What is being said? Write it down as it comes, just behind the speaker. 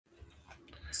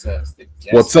Says the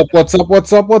guest. What's up? What's up?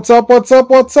 What's up? What's up? What's up?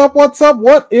 What's up? What's up?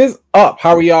 What is up?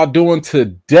 How are y'all doing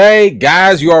today?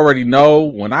 Guys, you already know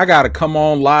when I got to come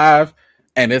on live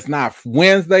and it's not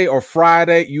Wednesday or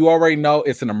Friday, you already know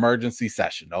it's an emergency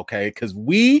session, okay? Because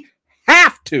we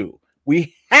have to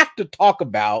talk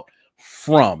about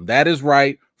From. That is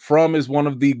right. From is one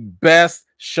of the best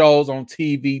shows on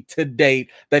TV to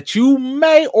date that you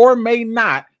may or may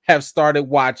not have started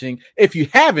watching. If you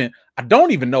haven't, I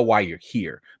don't even know why you're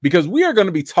here, because we are going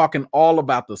to be talking all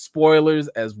about the spoilers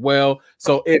as well.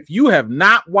 So if you have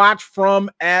not watched From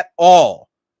at all,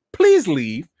 please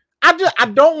leave. I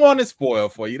don't want to spoil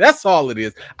for you. That's all it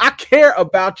is. I care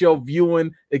about your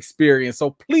viewing experience.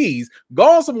 So please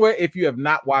go on somewhere if you have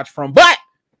not watched From. But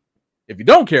if you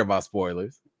don't care about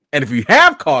spoilers, and if you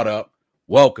have caught up,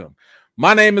 welcome.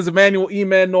 My name is Emmanuel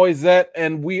E-Man Noisette,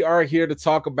 and we are here to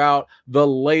talk about the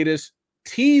latest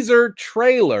teaser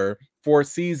trailer for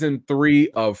season 3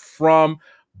 of From.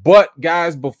 But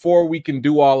guys, before we can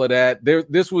do all of that,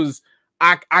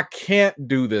 I can't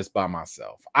do this by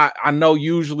myself. I know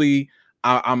usually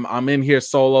I'm in here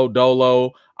solo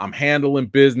dolo. I'm handling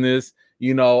business.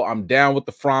 You know, I'm down with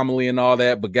the family and all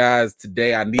that. But guys,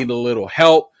 today I need a little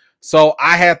help. So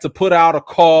I had to put out a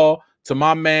call to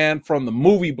my man from the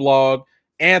movie blog,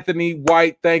 Anthony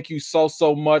White. Thank you so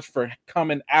much for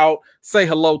coming out. Say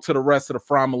hello to the rest of the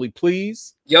family,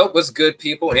 please. Yo, what's good,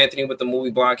 people? Anthony with the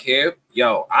movie blog here.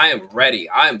 Yo, I am ready.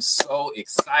 I am so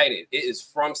excited. It is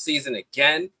From season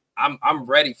again. I'm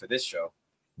ready for this show.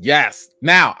 Yes.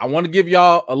 Now, I want to give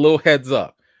y'all a little heads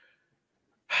up.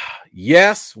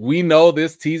 Yes, we know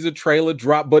this teaser trailer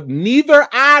dropped, but neither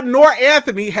I nor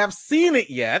Anthony have seen it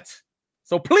yet.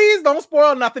 So please don't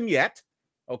spoil nothing yet.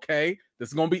 Okay? This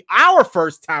is going to be our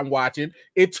first time watching.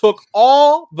 It took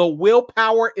all the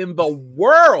willpower in the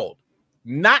world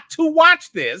not to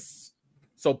watch this.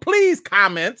 So please,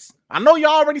 comments. I know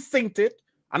y'all already synced it.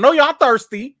 I know y'all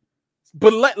thirsty.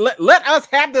 But let us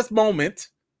have this moment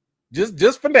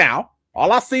just for now.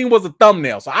 All I seen was a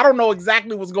thumbnail. So I don't know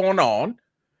exactly what's going on.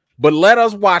 But let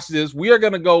us watch this. We are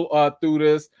going to go through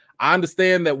this. I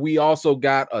understand that we also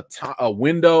got a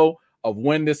window of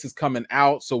when this is coming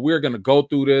out. So we're going to go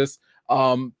through this.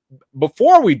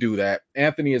 Before we do that,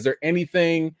 Anthony, is there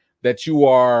anything that you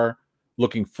are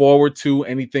looking forward to?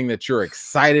 Anything that you're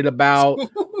excited about?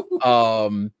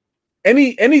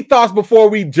 Any thoughts before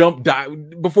we jump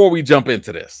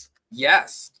into this?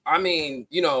 Yes. I mean,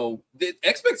 you know, the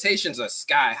expectations are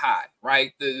sky high,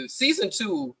 right? The season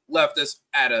 2 left us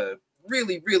at a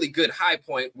really, really good high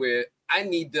point where I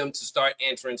need them to start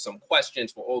answering some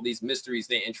questions for all these mysteries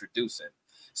they're introducing.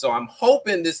 So I'm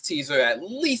hoping this teaser at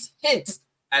least hints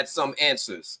at some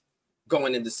answers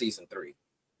going into season 3.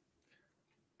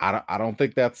 I don't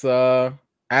think that's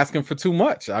asking for too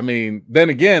much. I mean, then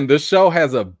again, this show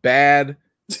has a bad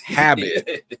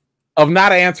habit of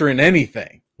not answering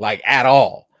anything, like, at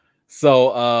all. So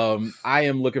I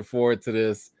am looking forward to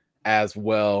this as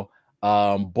well.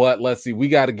 But let's see, we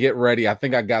got to get ready. I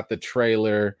think I got the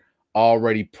trailer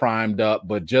already primed up,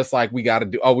 but just like we got to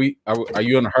do. Are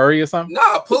you in a hurry or something?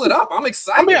 Nah, pull it up. I'm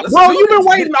excited. I mean, bro, you've been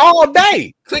waiting all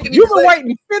day. You've been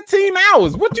waiting 15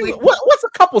 hours. What's a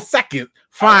couple seconds?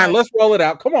 Fine, right. Let's roll it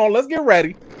out. Come on, let's get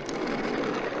ready.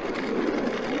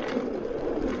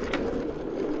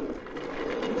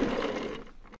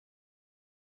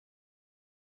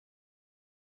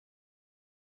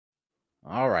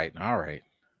 All right.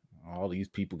 All these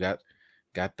people got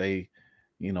they,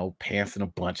 you know, pants in a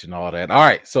bunch and all that. All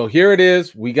right, so here it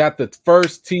is. We got the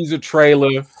first teaser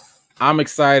trailer. I'm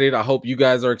excited. I hope you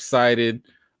guys are excited.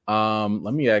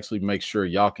 Let me actually make sure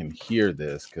y'all can hear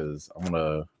this, because I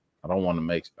don't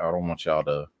want y'all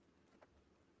to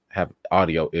have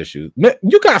audio issues.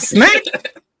 You got snacks?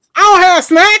 I don't have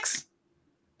snacks.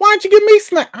 Why don't you give me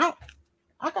snacks?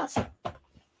 I got some.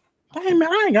 Dang,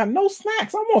 man, I ain't got no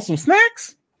snacks. I want some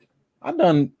snacks. I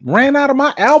done ran out of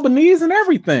my Albanese and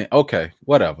everything. Okay,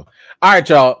 whatever. All right,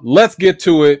 y'all, let's get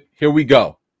to it. Here we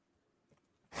go.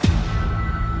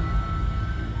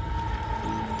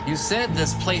 You said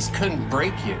this place couldn't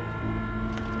break you.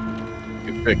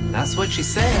 That's what she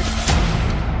said.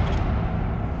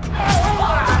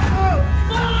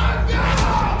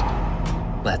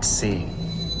 Let's see.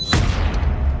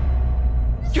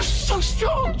 You're so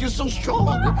strong. You're so strong.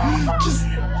 Just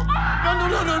no.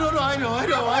 I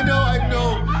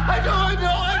know.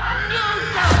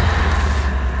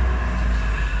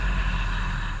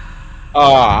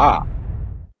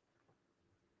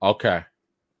 Okay.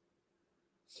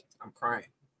 I'm crying.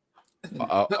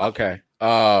 Okay.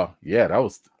 Yeah, that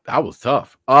was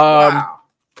tough. Wow.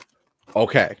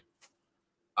 Okay.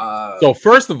 So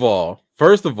first of all,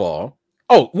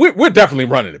 Oh, we're definitely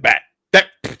running it back. That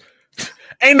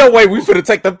ain't no way we finna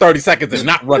take them 30 seconds and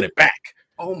not run it back.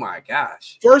 Oh my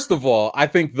gosh. First of all, I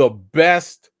think the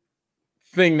best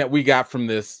thing that we got from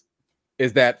this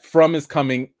is that From is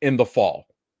coming in the fall.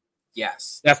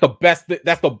 Yes. That's the best.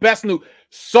 That's the best news.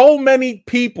 So many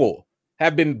people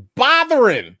have been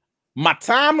bothering my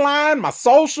timeline, my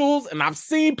socials, and I've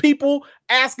seen people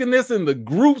asking this in the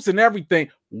groups and everything.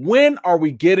 When are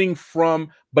we getting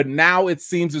From? But now it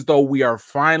seems as though we are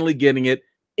finally getting it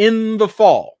in the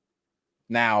fall.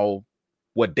 Now,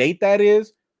 what date that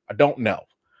is, I don't know.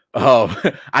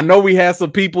 I know we had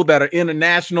some people that are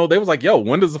international. They was like, yo,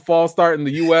 when does the fall start in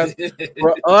the US?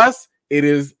 For us, it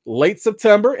is late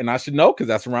September, and I should know because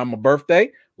that's around my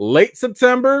birthday. Late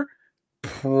September,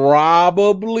 probably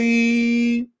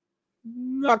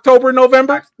October,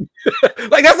 November.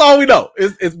 Like, that's all we know.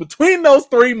 It's between those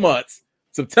 3 months,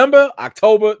 September,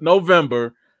 October,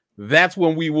 November. That's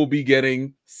when we will be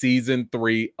getting season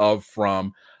 3 of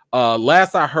From.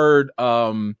 Last I heard,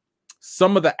 some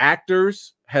of the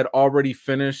actors had already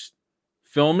finished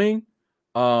filming.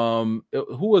 Who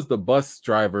was the bus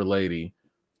driver lady?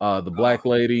 The black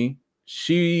lady.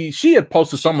 She had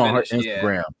posted something on her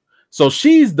Instagram. Yeah. So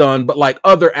she's done, but like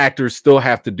other actors still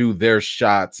have to do their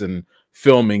shots and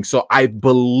filming. So I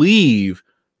believe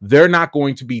they're not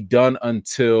going to be done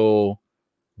until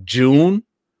June.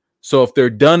 So if they're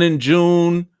done in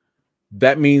June,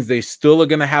 that means they still are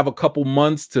going to have a couple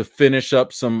months to finish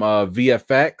up some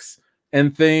VFX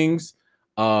and things.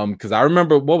 Because I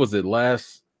remember, what was it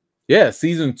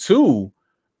season 2,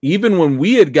 even when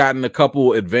we had gotten a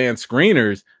couple advanced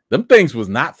screeners, them things was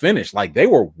not finished. Like, they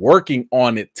were working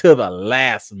on it to the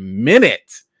last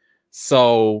minute.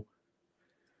 So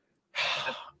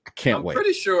I can't wait. I'm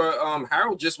pretty sure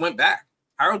Harold just went back.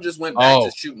 Harold just went back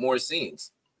to shoot more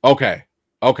scenes. Okay.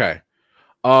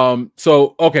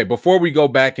 So before we go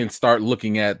back and start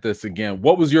looking at this again,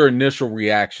 what was your initial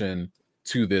reaction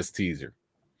to this teaser?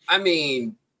 I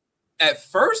mean, at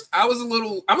first I'm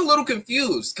a little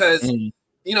confused because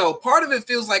part of it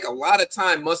feels like a lot of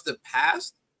time must have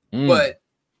passed, but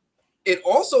it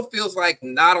also feels like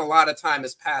not a lot of time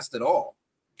has passed at all.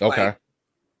 Okay.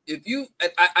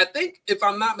 Like, I think if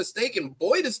I'm not mistaken,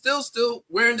 Boyd is still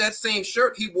wearing that same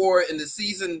shirt he wore in the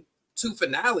season 2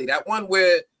 finale, that one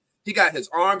where he got his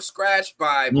arm scratched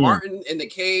by Martin in the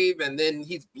cave and then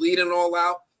he's bleeding all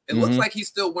out. It looks like he's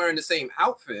still wearing the same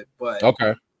outfit, but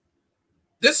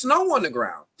there's snow on the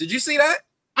ground. Did you see that?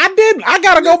 I did. I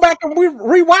gotta go back and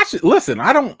rewatch it. Listen,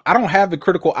 I don't have the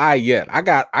critical eye yet. I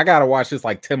gotta watch this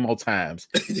like 10 more times.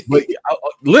 But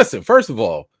listen, first of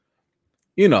all,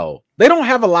 they don't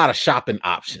have a lot of shopping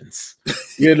options.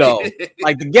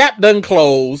 Like the Gap done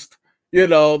closed.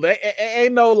 They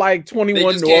ain't no like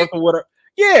 21 North or whatever.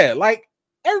 Yeah, like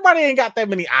everybody ain't got that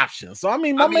many options. So I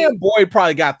mean, my man Boyd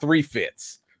probably got 3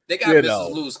 fits. They got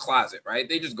Mrs. Lou's closet, right?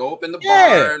 They just go up in the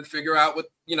bar and figure out what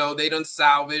they done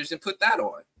salvaged and put that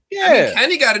on. Yeah, I mean,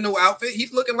 Kenny got a new outfit.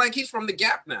 He's looking like he's from the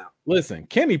Gap now. Listen,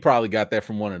 Kenny probably got that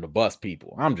from one of the bus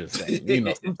people. I'm just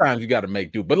saying, sometimes you got to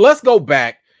make do. But let's go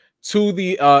back to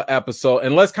the episode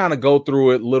and let's kind of go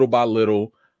through it little by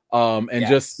little, and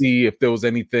just see if there was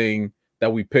anything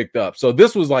that we picked up. So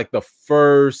this was like the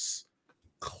first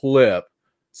clip.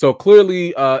 So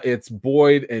clearly, it's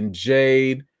Boyd and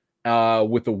Jade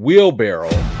with a wheelbarrow.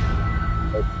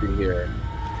 Let's see here.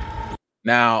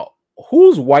 Now,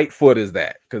 whose white foot is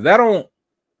that? Because that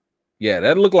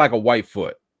looked like a white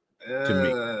foot to me.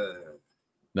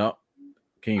 No,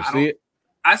 can you see it?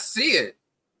 I see it.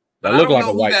 That looked like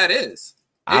a white. Who that is?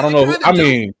 I don't know. I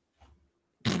mean,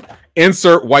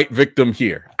 insert white victim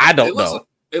here. I don't know.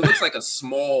 It looks like a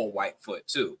small white foot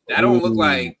too. That don't look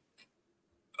like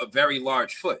a very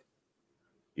large foot.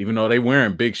 Even though they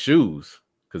wearing big shoes,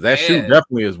 because that shoe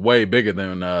definitely is way bigger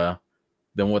than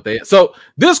what they. So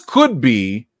this could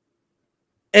be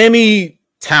any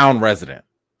town resident.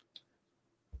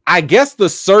 I guess the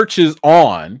search is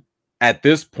on at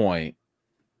this point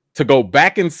to go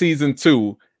back in season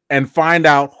 2 and find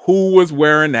out who was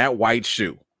wearing that white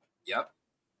shoe. Yep.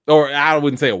 Or I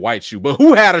wouldn't say a white shoe, but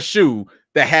who had a shoe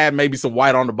that had maybe some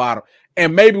white on the bottom.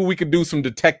 And maybe we could do some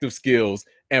detective skills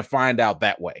and find out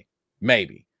that way.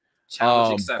 Maybe.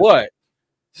 But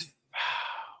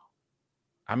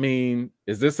I mean,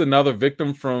 is this another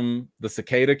victim from the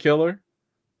cicada killer?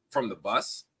 From the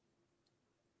bus?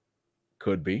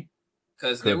 Could be.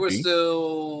 Because they were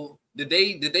still. Did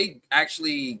they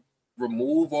actually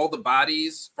remove all the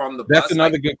bodies from the bus? That's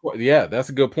another good point. Yeah, that's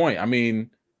a good point. I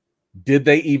mean, did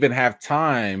they even have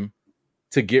time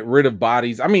to get rid of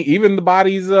bodies? I mean, even the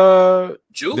bodies,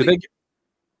 Julie.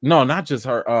 No, not just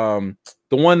her.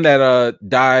 The one that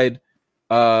died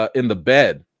in the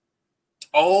bed.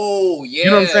 Oh, yeah. You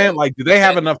know what I'm saying? Like, do they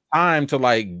have enough time to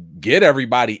like get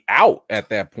everybody out at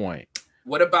that point?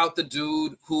 What about the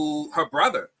dude who her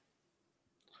brother?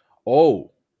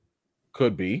 Oh,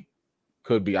 could be.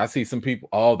 Could be. I see some people.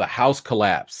 Oh, the house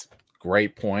collapse.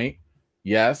 Great point.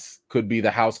 Yes, could be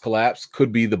the house collapse.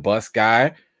 Could be the bus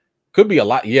guy. Could be a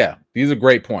lot. Yeah, these are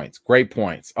great points. Great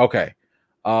points. Okay.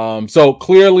 So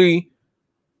clearly,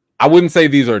 I wouldn't say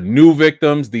these are new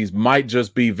victims. These might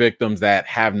just be victims that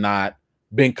have not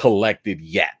been collected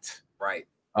yet. Right.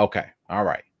 Okay. All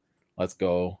right. Let's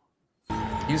go.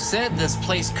 You said this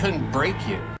place couldn't break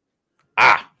you.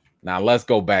 Now let's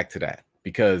go back to that,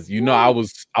 because you know I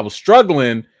was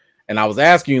struggling, and I was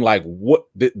asking like, what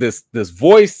this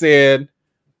voice said.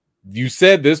 You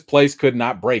said this place could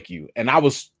not break you, and I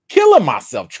was killing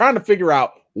myself trying to figure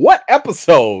out what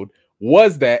episode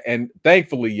was that, and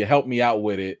thankfully you helped me out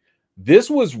with it. This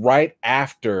was right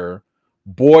after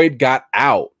Boyd got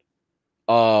out.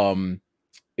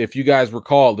 If you guys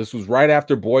recall, this was right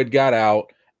after Boyd got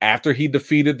out, after he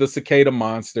defeated the cicada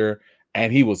monster,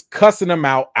 and he was cussing him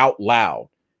out loud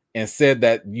and said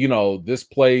that, you know, this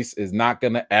place is not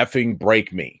going to effing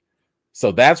break me.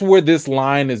 So that's where this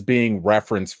line is being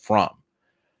referenced from.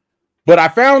 But I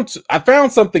found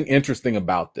something interesting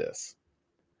about this.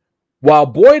 While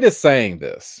Boyd is saying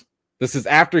this is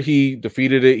after he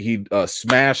defeated it. He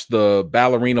smashed the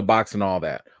ballerina box and all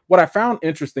that. What I found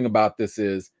interesting about this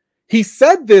is he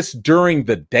said this during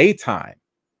the daytime.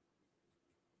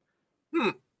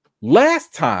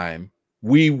 Last time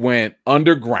we went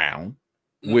underground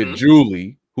with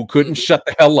Julie, who couldn't shut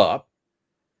the hell up,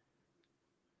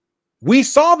 we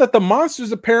saw that the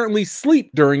monsters apparently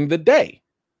sleep during the day.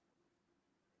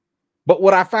 But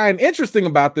what I find interesting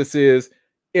about this is,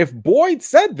 if Boyd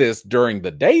said this during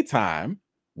the daytime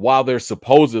while they're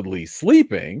supposedly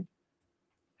sleeping,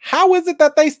 how is it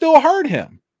that they still heard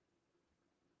him?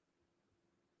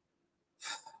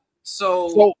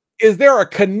 So is there a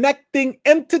connecting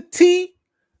entity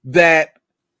that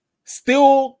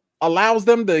still allows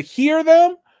them to hear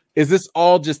them? Is this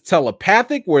all just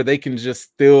telepathic, where they can just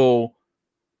still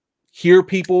hear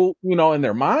people, you know, in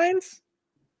their minds?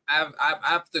 I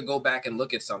have to go back and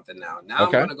look at something now. Now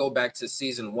Okay. I'm going to go back to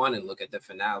season 1 and look at the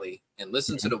finale and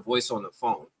listen to the voice on the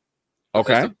phone.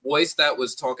 Okay. The voice that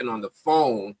was talking on the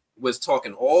phone was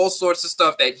talking all sorts of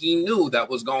stuff that he knew that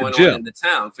was going on in the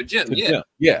town for Jim.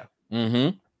 Yeah.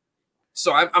 Mm-hmm.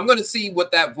 So I'm going to see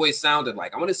what that voice sounded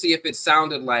like. I want to see if it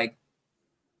sounded like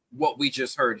what we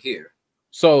just heard here.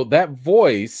 So that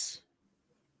voice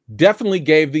definitely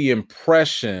gave the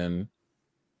impression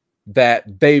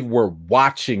that they were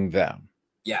watching them.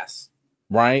 Yes.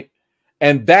 Right.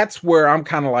 And that's where I'm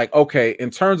kind of like, okay, in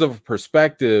terms of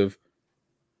perspective,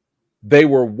 they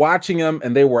were watching them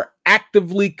and they were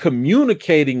actively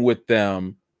communicating with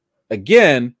them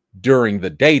again during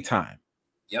the daytime.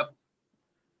 Yep.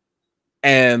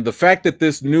 And the fact that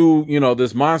this new, you know,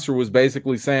 this monster was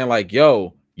basically saying like,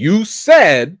 yo, you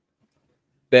said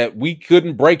that we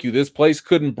couldn't break you. This place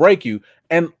couldn't break you.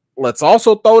 And let's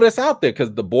also throw this out there,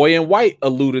 because the boy in white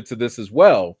alluded to this as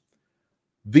well.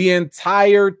 The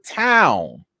entire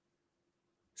town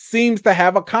seems to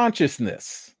have a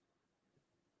consciousness.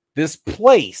 This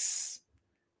place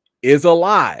is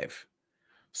alive.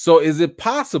 So is it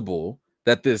possible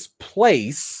that this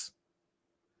place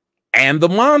and the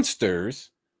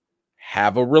monsters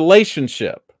have a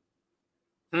relationship?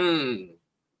 Does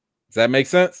that make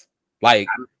sense? Like,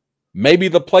 maybe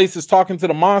the place is talking to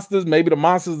the monsters. Maybe the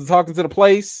monsters are talking to the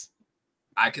place.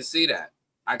 I could see that.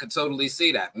 I could totally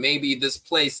see that. Maybe this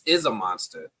place is a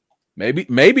monster. Maybe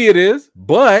it is.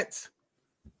 But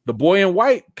the boy in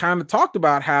white kind of talked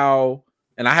about how,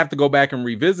 and I have to go back and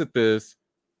revisit this,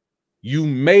 you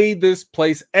made this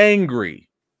place angry.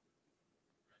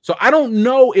 So I don't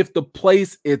know if the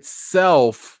place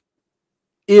itself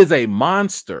is a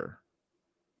monster.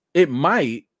 It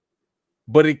might,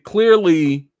 but it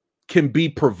clearly can be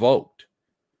provoked.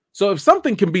 So if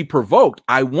something can be provoked,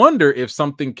 I wonder if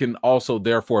something can also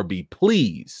therefore be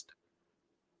pleased.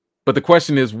 But the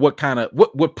question is, what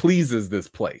pleases this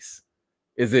place?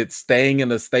 Is it staying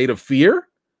in a state of fear?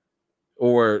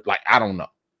 Or like, I don't know.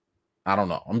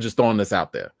 I'm just throwing this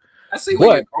out there. I see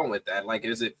where you're going with that. Like,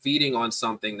 is it feeding on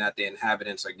something that the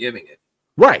inhabitants are giving it?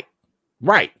 Right.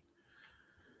 What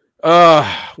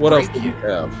else do we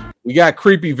have? We got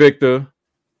Creepy Victor,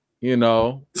 you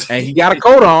know, and he got a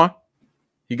coat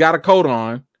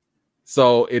on.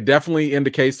 So it definitely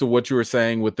indicates to what you were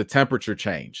saying with the temperature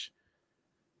change.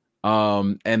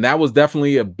 And that was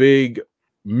definitely a big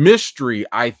mystery,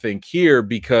 I think, here,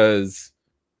 because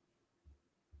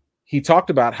he talked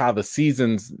about how the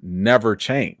seasons never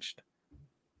changed.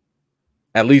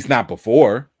 At least not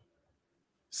before.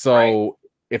 So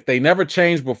if they never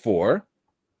changed before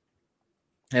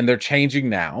and they're changing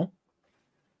now,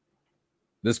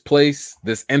 this place,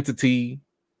 this entity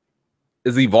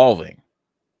is evolving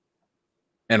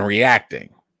and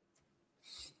reacting.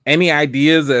 Any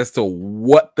ideas as to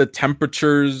what the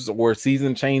temperatures or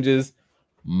season changes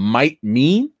might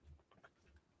mean?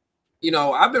 You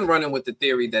know, I've been running with the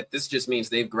theory that this just means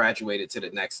they've graduated to the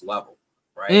next level,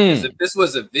 right? Because if this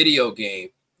was a video game,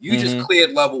 you just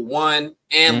cleared level 1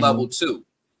 and level 2.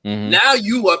 Now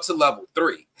you up to level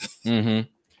 3. And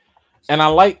I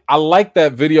like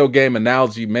that video game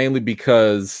analogy mainly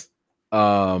because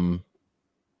when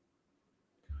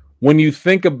you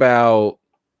think about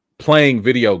playing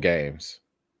video games,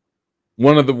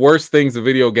 one of the worst things a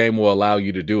video game will allow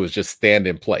you to do is just stand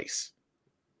in place.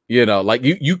 You know, like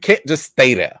you can't just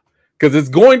stay there because it's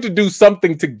going to do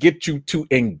something to get you to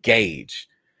engage.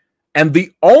 And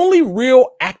the only real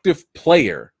active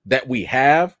player that we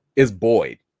have is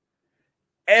Boyd.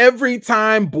 Every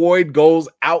time Boyd goes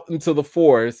out into the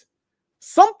forest,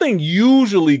 something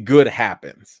usually good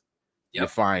happens. You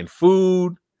find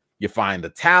food, you find the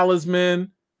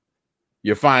talisman,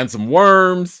 you find some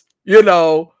worms, you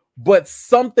know, but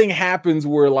something happens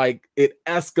where like it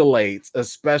escalates,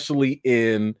 especially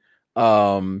in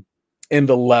the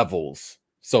levels,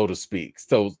 so to speak.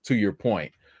 So to your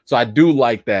point. So I do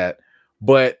like that.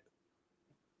 But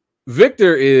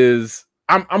Victor is,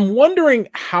 I'm wondering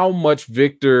how much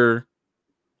Victor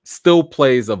still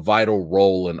plays a vital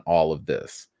role in all of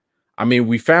this. I mean,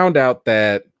 we found out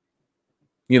that,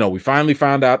 you know, we finally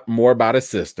found out more about his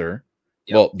sister.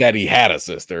 Well, that he had a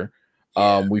sister.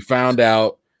 We found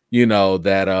out, you know,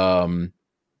 that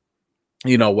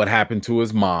you know, what happened to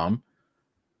his mom.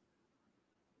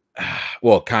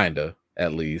 Well, kinda,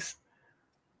 at least.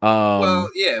 Well,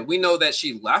 yeah, we know that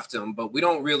she left him, but we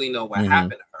don't really know what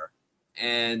happened to her.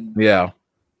 And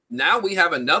now we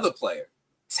have another player.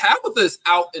 Tabitha's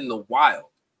out in the wild.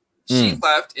 She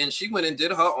left and she went and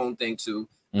did her own thing too.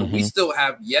 And we still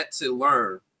have yet to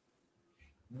learn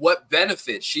what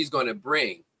benefits she's going to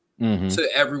bring to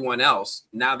everyone else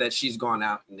now that she's gone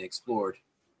out and explored.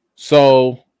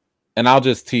 So, and I'll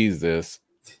just tease this.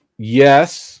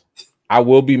 Yes, I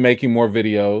will be making more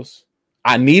videos.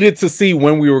 I needed to see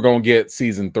when we were going to get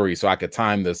season 3 so I could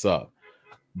time this up.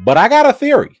 But I got a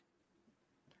theory.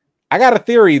 I got a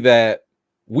theory that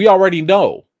we already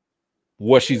know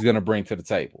what she's going to bring to the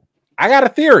table. I got a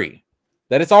theory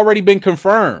that it's already been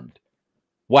confirmed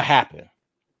what happened.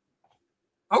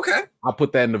 Okay. I'll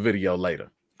put that in the video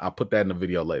later.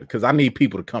 Because I need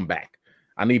people to come back.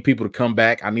 I need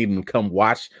them to come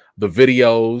watch the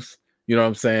videos, you know what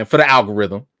I'm saying, for the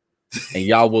algorithm. And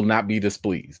y'all will not be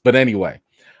displeased. But anyway,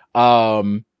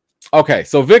 okay,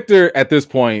 so Victor at this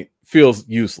point feels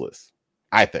useless,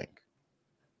 I think.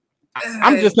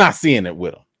 I'm just not seeing it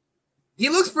with him. He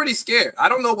looks pretty scared. I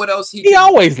don't know what else he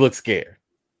always looks scared.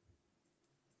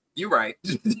 You're right.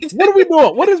 What are we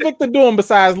doing? What is Victor doing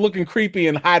besides looking creepy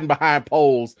and hiding behind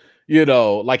poles, you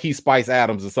know, like he's Spice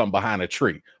Adams or something behind a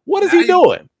tree? What is he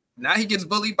doing? Now he gets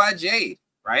bullied by Jade,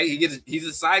 right? He's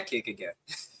a sidekick again.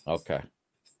 Okay.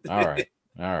 All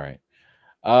right.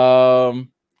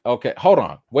 Okay, hold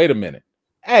on. Wait a minute.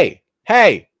 Hey,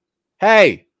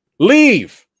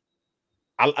 leave.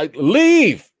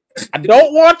 Leave. I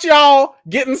don't want y'all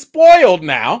getting spoiled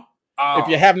now. If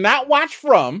you have not watched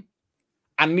From,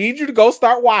 I need you to go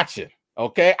start watching.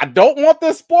 Okay, I don't want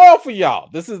this spoiled for y'all.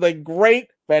 This is a great,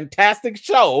 fantastic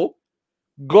show.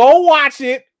 Go watch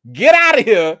it. Get out of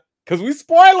here because we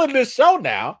spoiling this show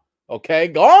now. Okay,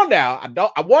 go on now.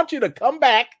 I want you to come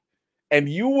back and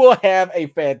you will have a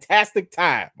fantastic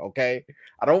time. Okay,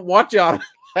 I don't want y'all to,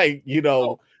 like, you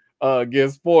know,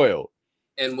 get spoiled.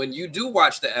 And when you do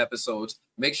watch the episodes,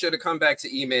 make sure to come back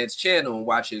to E-Man's channel and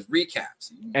watch his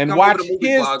recaps. And watch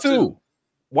his too.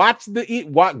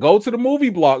 Go to the movie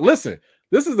blog. Listen,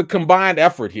 this is a combined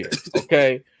effort here.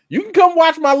 Okay, you can come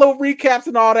watch my little recaps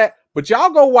and all that, but y'all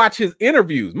go watch his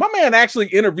interviews. My man actually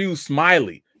interviewed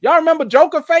Smiley. Y'all remember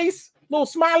Joker Face? Little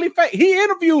Smiley Face? He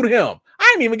interviewed him. I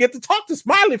didn't even get to talk to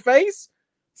Smiley Face.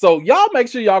 So y'all make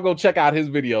sure y'all go check out his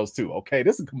videos too. Okay,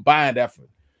 this is a combined effort.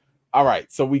 All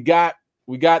right, so we got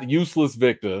useless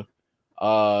Victor.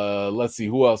 Let's see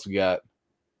who else we got.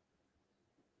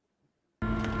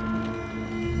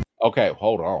 Okay,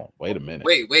 hold on. Wait a minute.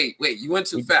 Wait. You went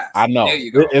too fast. I know. There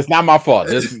you go. It's not my fault.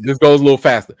 This goes a little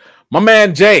faster. My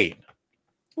man Jade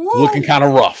looking kind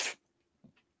of rough.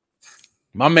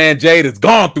 My man Jade has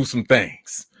gone through some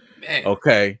things. Man.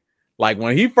 Okay. Like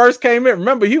when he first came in,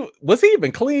 remember he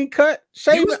even clean cut?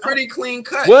 He was pretty clean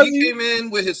cut. He came in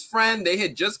with his friend. They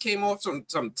had just came off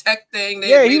some tech thing.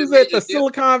 He was at the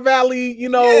Silicon Valley,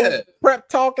 prep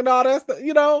talk and all that stuff,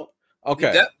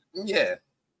 Okay. Yeah.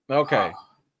 Okay.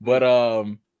 But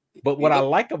what I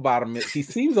like about him is he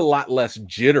seems a lot less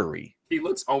jittery. He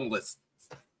looks homeless.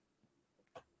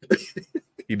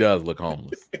 He does look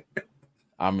homeless.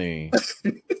 I mean,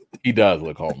 he does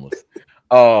look homeless.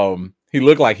 He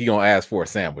looked like he gonna ask for a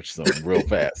sandwich soon, real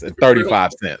fast at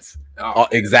 35 cents. Oh,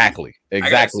 exactly. I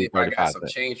 35 got some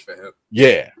change for him.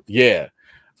 Yeah.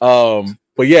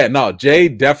 But yeah, no, Jay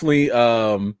definitely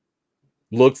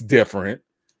looks different.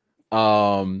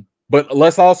 But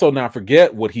let's also not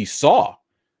forget what he saw.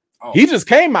 Oh. He just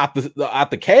came out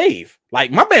the cave. Like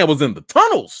my man was in the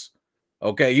tunnels.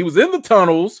 Okay, he was in the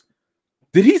tunnels.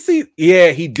 Did he see?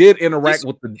 Yeah, he did interact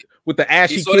with the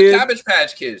ashy kids. The Cabbage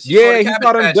Patch Kids. He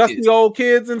saw them dusty old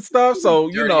kids and stuff. So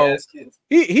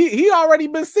he already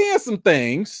been seeing some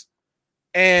things,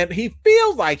 and he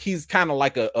feels like he's kind of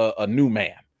like a new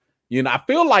man. I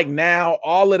feel like now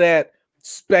all of that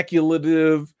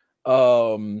speculative, he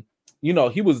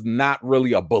was not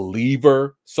really a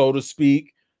believer, so to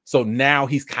speak. So now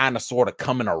he's kind of sort of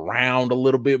coming around a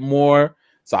little bit more.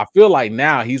 So I feel like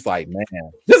now he's like, man,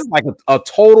 this is like a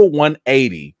total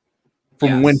 180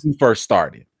 from when he first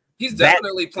started. He's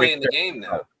definitely playing the game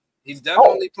now. He's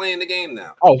definitely playing the game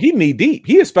now. Oh, he knee deep.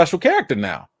 He a special character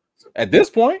now. At this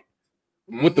point,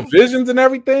 with the visions and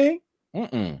everything.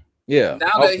 Yeah.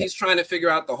 Now that he's trying to figure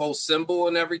out the whole symbol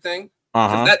and everything.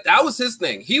 That was his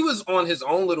thing. He was on his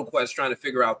own little quest trying to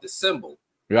figure out the symbol.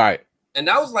 Right. And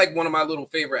that was like one of my little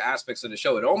favorite aspects of the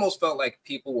show. It almost felt like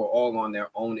people were all on their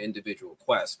own individual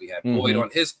quests. We had Boyd on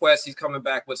his quest. He's coming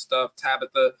back with stuff.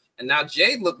 Tabitha. And now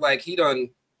Jade looked like he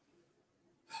done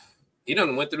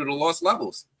went through the lost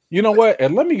levels. You know what?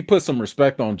 And let me put some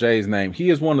respect on Jay's name. He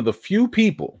is one of the few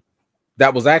people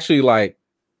that was actually like,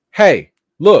 hey,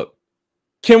 look,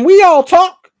 can we all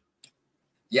talk?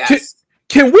 Yes.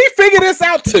 Can we figure this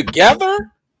out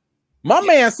together? My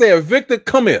man said, Victor,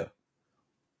 come here.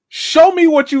 Show me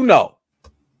what you know.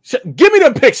 Give me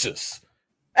the pictures.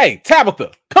 Hey,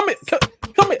 Tabitha, come here.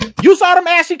 Come here. You saw them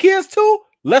ashy kids too?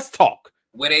 Let's talk.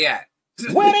 Where they at?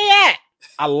 Where they at?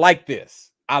 I like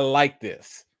this.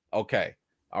 Okay.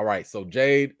 All right. So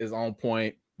Jade is on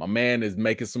point. My man is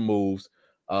making some moves.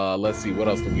 Let's see. What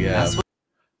else do we have?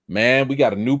 Man, we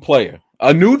got a new player.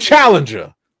 A new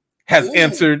challenger has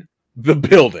entered the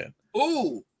building.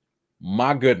 Ooh.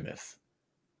 My goodness.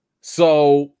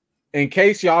 So, in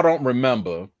case y'all don't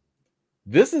remember,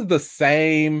 this is the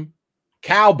same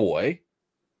cowboy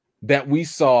that we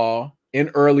saw in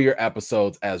earlier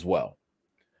episodes as well.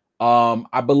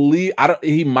 I believe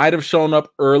he might have shown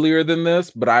up earlier than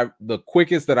this, but the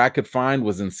quickest that I could find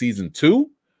was in season 2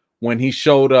 when he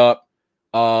showed up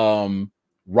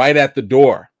right at the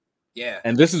door. Yeah.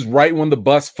 And this is right when the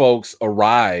bus folks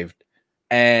arrived,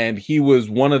 and he was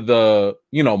one of the,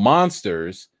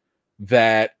 monsters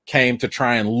that came to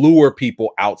try and lure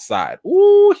people outside.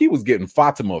 Ooh, he was getting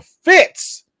Fatima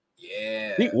fits.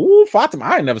 Yeah. Fatima.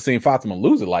 I ain't never seen Fatima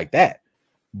lose it like that.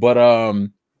 But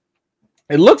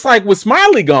it looks like with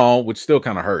Smiley gone, which still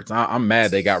kind of hurts. I'm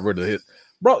mad they got rid of his.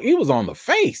 Bro, he was on the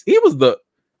face. He was the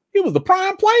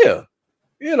prime player.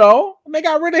 And they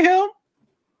got rid of him.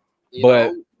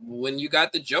 But when you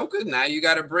got the Joker, now you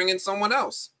got to bring in someone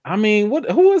else. I mean,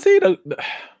 who is he?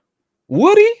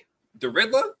 Woody? The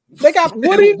Riddler? They got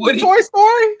Woody, the Toy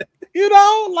Story,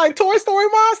 like Toy Story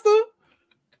monster.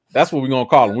 That's what we're gonna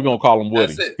call him. We're gonna call him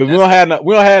Woody because we don't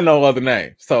have no other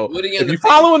name. So if you're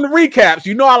following the recaps,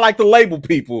 I like to label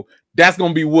people. That's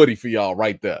gonna be Woody for y'all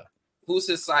right there. Who's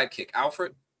his sidekick?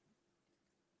 Alfred?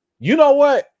 You know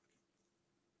what?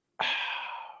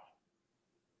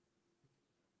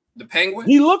 The Penguin?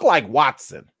 He looked like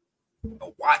Watson.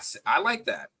 Watson. I like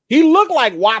that. He looked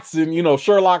like Watson,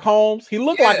 Sherlock Holmes. He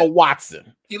looked like a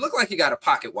Watson. He looked like he got a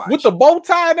pocket watch. With the bow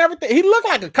tie and everything. He looked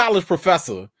like a college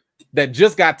professor that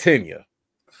just got tenure.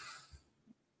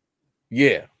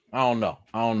 Yeah, I don't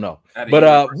know.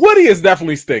 But Woody is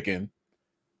definitely sticking.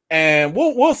 And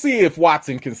we'll see if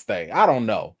Watson can stay. I don't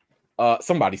know.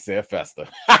 Somebody said Festa.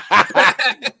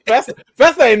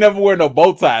 Festa ain't never wear no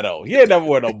bow tie though. He ain't never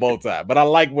wear no bow tie. But I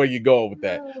like where you're going with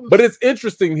that. But it's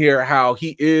interesting here how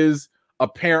he is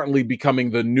apparently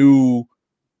becoming the new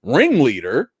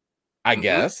ringleader, I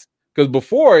guess. Because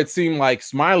before it seemed like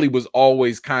Smiley was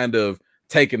always kind of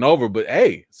taking over. But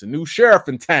hey, it's a new sheriff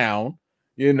in town,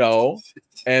 and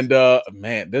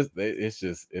man,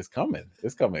 it's coming.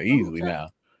 It's coming easily now,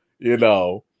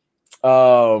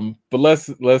 But let's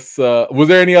was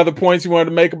there any other points you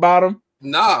wanted to make about him?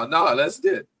 No, that's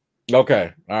good.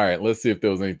 Okay. All right. Let's see if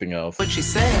there was anything else. What she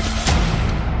said.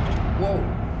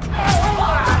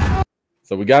 Whoa.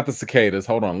 So we got the cicadas.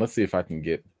 Hold on. Let's see if I can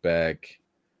get back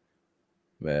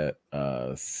that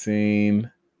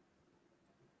scene.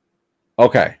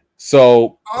 Okay.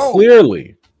 So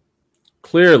clearly,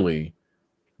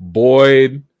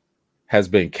 Boyd has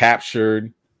been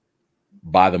captured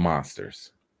by the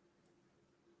monsters.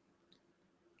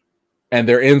 And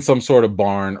they're in some sort of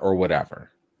barn or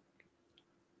whatever.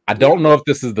 I don't know if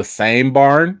this is the same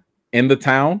barn in the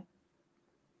town.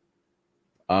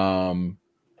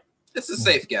 It's a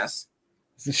safe guess.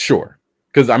 Sure.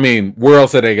 Because, I mean, where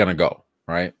else are they going to go,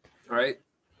 right? Right.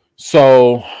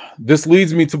 So this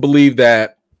leads me to believe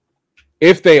that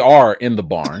if they are in the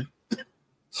barn,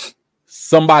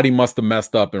 somebody must have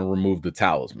messed up and removed the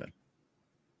talisman.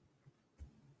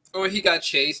 Or he got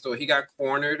chased, or he got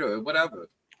cornered, or whatever.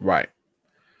 Right.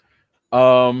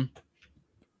 But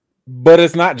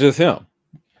it's not just him.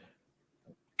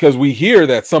 Because we hear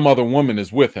that some other woman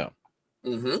is with him.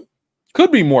 Mm-hmm.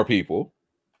 Could be more people.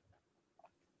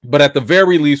 But at the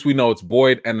very least, we know it's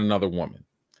Boyd and another woman.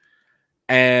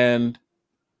 And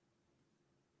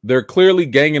they're clearly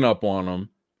ganging up on him.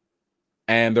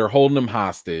 And they're holding him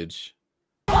hostage.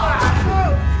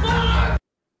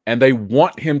 And they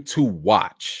want him to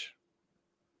watch.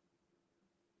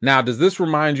 Now, does this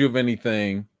remind you of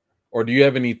anything? Or do you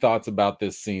have any thoughts about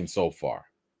this scene so far?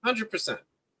 100%.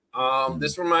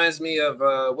 This reminds me of,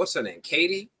 what's her name?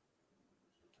 Kelly,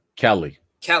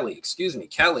 excuse me.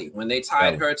 Kelly, when they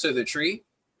tied her to the tree.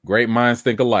 Great minds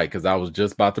think alike, because I was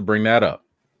just about to bring that up.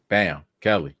 Bam,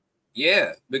 Kelly.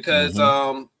 Yeah, because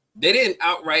they didn't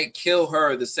outright kill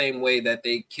her the same way that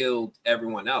they killed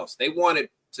everyone else. They wanted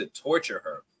to torture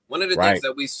her. One of the things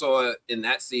that we saw in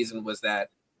that season was that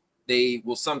they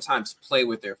will sometimes play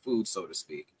with their food, so to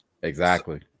speak.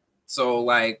 Exactly. So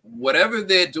like, whatever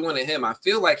they're doing to him, I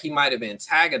feel like he might have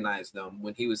antagonized them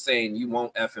when he was saying, "You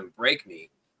won't effing break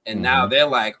me." And now they're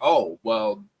like, "Oh,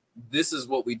 well, this is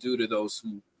what we do to those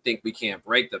who think we can't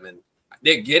break them." And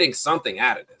they're getting something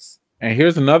out of this. And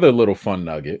here's another little fun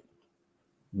nugget.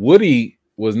 Woody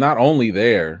was not only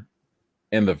there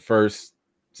in the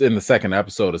second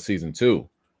episode of season 2.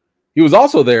 He was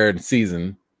also there in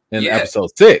episode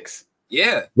 6.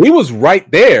 Yeah. He was right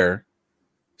there.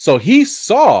 So he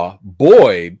saw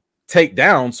Boyd take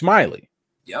down Smiley.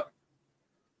 Yep.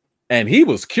 And he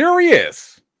was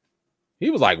curious. He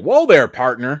was like, "Whoa there,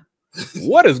 partner.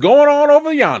 What is going on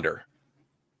over yonder?"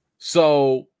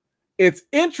 So it's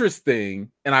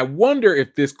interesting. And I wonder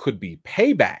if this could be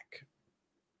payback.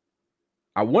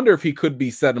 I wonder if he could be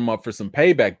setting him up for some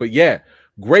payback. But yeah,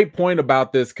 great point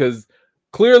about this, because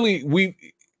clearly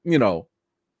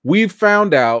we've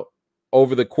found out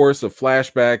over the course of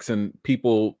flashbacks and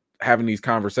people having these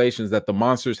conversations that the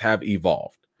monsters have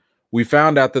evolved. We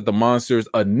found out that the monsters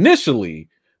initially,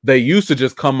 they used to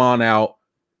just come on out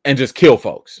and just kill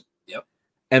folks. Yep.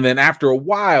 And then after a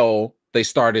while, they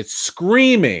started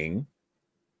screaming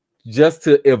just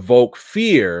to evoke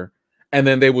fear. And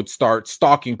then they would start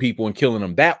stalking people and killing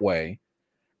them that way.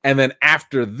 And then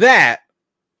after that,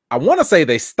 I want to say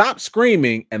they stopped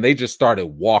screaming and they just started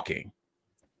walking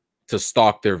to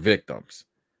stalk their victims.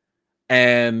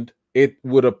 And it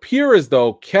would appear as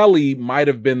though Kelly might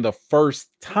have been the first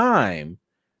time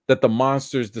that the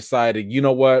monsters decided, you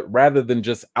know what, rather than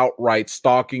just outright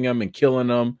stalking them and killing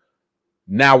them,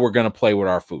 now we're going to play with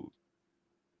our food.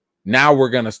 Now we're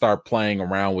going to start playing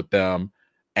around with them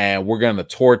and we're going to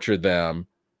torture them.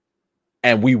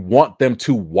 And we want them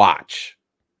to watch.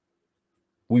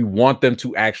 We want them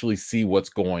to actually see what's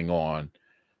going on.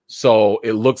 So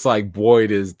it looks like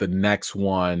Boyd is the next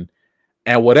one.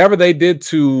 And whatever they did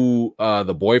to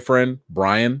the boyfriend,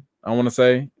 Brian, I want to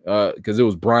say, because it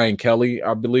was Brian Kelly,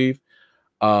 I believe.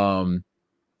 It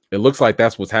looks like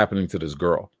that's what's happening to this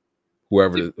girl,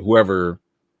 whoever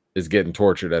is getting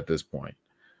tortured at this point.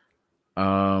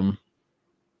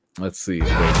 Let's see.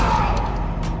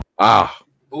 Before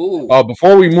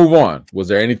we move on, was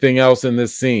there anything else in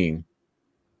this scene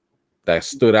that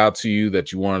stood out to you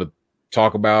that you wanted to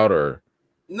talk about? Or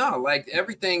no, like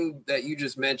everything that you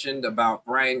just mentioned about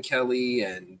Brian Kelly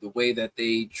and the way that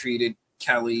they treated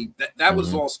Kelly, that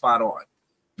was all spot on.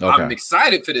 Okay. I'm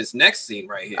excited for this next scene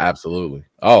right here. Absolutely.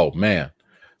 Oh man.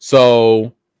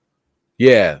 So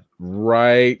yeah,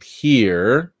 right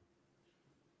here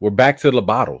we're back to the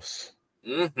bottles.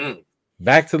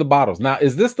 Back to the bottles. Now,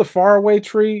 is this the faraway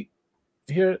tree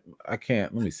here? I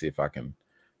can't. Let me see if I can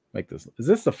make this. Is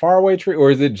this the faraway tree,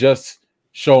 or is it just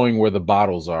showing where the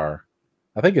bottles are?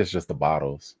 I think it's just the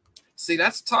bottles. See,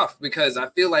 that's tough because I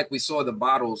feel like we saw the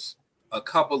bottles a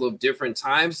couple of different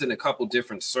times in a couple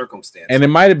different circumstances. And it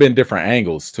might have been different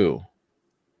angles too.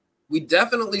 We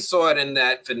definitely saw it in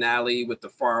that finale with the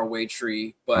faraway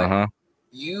tree, but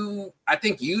I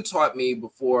think you taught me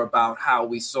before about how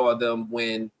we saw them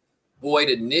when Boyd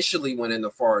initially went in the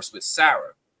forest with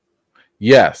Sarah.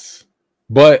 Yes,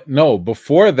 but no,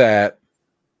 before that.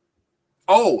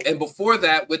 Oh, and before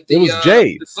that with the it was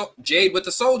Jade. Jade with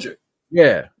the soldier.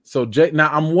 Yeah. So Jade. Now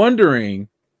I'm wondering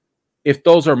if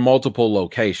those are multiple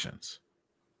locations.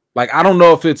 Like, I don't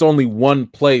know if it's only one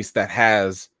place that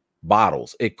has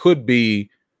bottles. It could be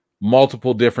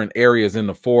multiple different areas in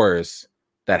the forest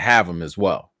that have them as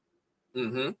well.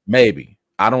 Maybe.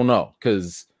 I don't know.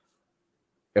 Because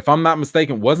if I'm not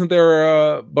mistaken, wasn't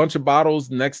there a bunch of bottles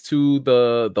next to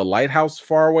the lighthouse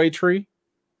faraway tree?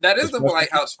 That is the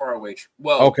lighthouse faraway tree.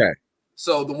 Well, okay.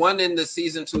 So the one in the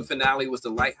season 2 finale was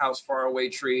the lighthouse faraway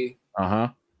tree.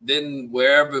 Then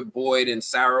wherever Boyd and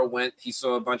Sarah went, he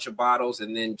saw a bunch of bottles,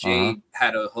 and then Jade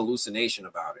had a hallucination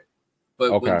about it.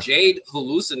 But when Jade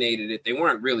hallucinated it, they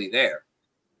weren't really there.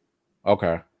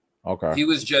 Okay. He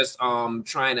was just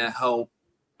trying to help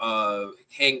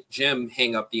Jim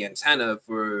hang up the antenna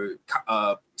for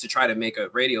to try to make a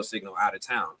radio signal out of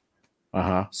town.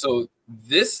 So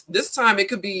this time it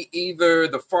could be either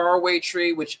the faraway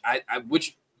tree, which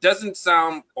which doesn't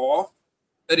sound off,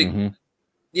 but it,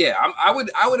 yeah, I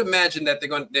would imagine that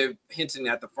they're hinting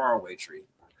at the faraway tree.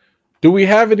 Do we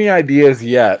have any ideas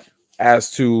yet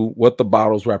as to what the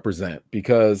bottles represent?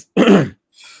 Because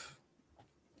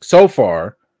so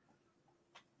far,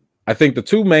 I think the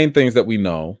two main things that we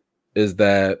know is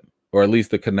that, or at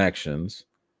least the connections,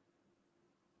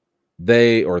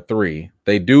 they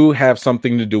do have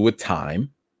something to do with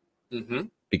time,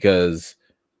 because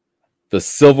the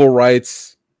Civil War,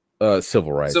 the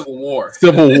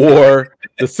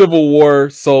Civil War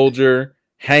soldier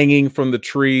hanging from the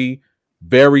tree,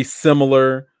 very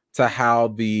similar to how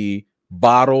the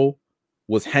bottle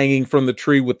was hanging from the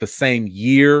tree with the same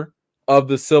year of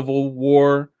the Civil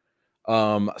War.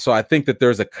 So I think that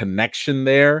there's a connection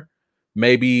there.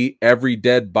 Maybe every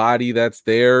dead body that's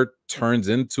there turns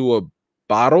into a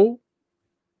bottle,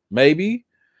 maybe.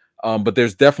 But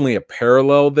there's definitely a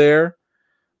parallel there.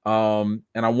 And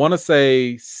I want to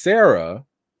say Sarah,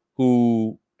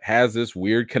 who has this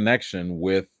weird connection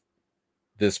with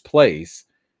this place,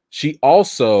 she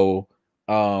also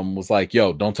was like,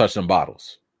 yo, don't touch them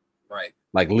bottles. Right.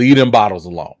 Like, leave them bottles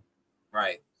alone.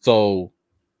 Right. So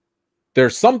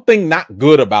there's something not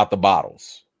good about the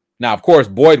bottles. Now, of course,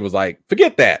 Boyd was like,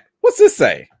 forget that. What's this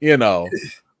say? You know,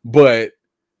 but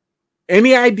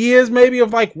any ideas maybe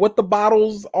of like what the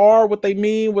bottles are, what they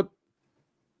mean,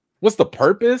 what's the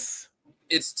purpose?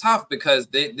 It's tough because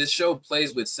this show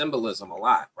plays with symbolism a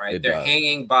lot, right? It They're does.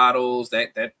 hanging bottles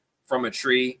that from a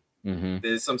tree.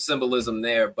 There's some symbolism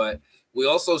there, but we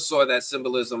also saw that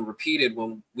symbolism repeated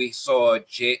when we saw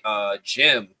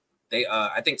Jim.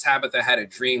 I think Tabitha had a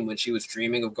dream when she was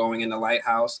dreaming of going in the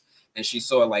lighthouse, and she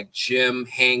saw like Jim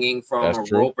hanging from a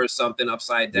rope or something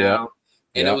upside down,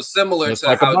 and it was similar just to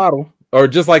like how a bottle, or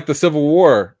just like the Civil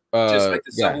War, just like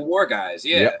the Civil War guys.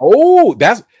 Yeah. Oh,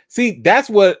 that's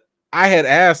what I had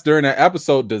asked during that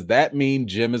episode. Does that mean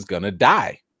Jim is gonna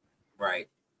die? Right.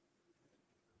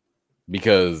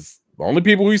 Because the only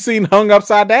people we've seen hung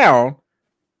upside down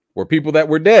were people that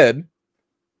were dead,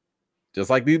 just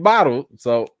like these bottles.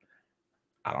 So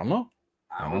I don't know.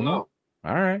 I don't know.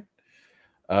 All right.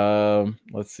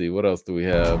 Let's see. What else do we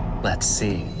have? Let's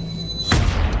see.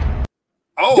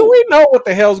 Oh, do we know what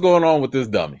the hell's going on with this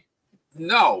dummy?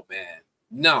 No, man.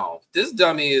 No. This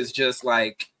dummy is just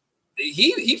like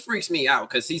he freaks me out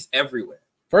because he's everywhere.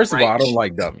 First of all, I don't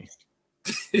like dummies.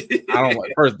 I don't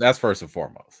like that's first and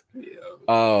foremost.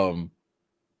 Yeah.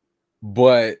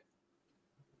 But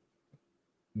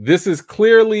this is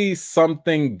clearly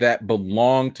something that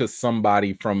belonged to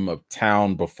somebody from a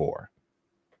town before.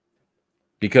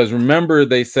 Because remember,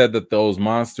 they said that those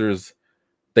monsters,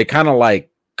 they kind of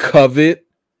like covet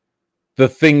the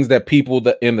things that people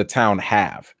that in the town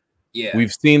have. Yeah.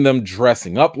 We've seen them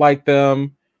dressing up like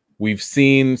them. We've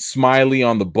seen Smiley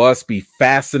on the bus be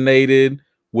fascinated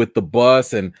with the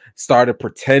bus and started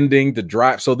pretending to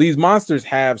drive. So these monsters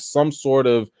have some sort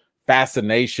of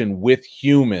fascination with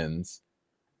humans,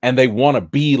 and they want to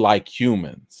be like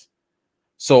humans.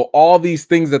 So all these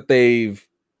things that they've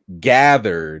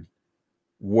gathered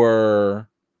were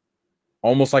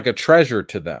almost like a treasure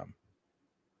to them.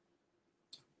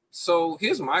 So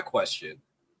here's my question.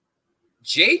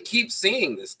 Jade keeps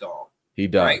seeing this doll. He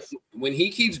does. Right? When he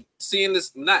keeps seeing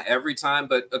this, not every time,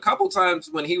 but a couple times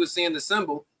when he was seeing the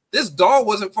symbol, this doll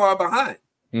wasn't far behind.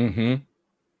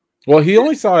 Well, he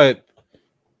only saw it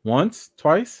Once,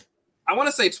 twice. I want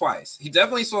to say twice. He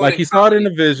definitely saw Like it. he saw it in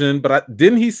the vision, but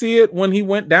didn't he see it when he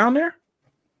went down there?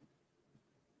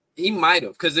 He might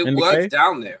have, because it was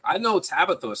down there. I know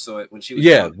Tabitha saw it when she was.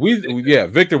 Yeah,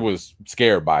 Victor was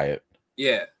scared by it.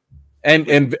 Yeah, and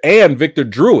Victor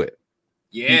drew it.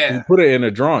 Yeah, he put it in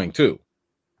a drawing too.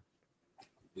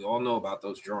 We all know about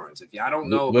those drawings. If y'all don't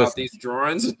know about these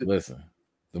drawings, listen,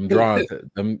 them drawings,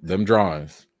 them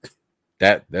drawings.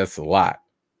 That's a lot.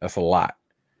 That's a lot.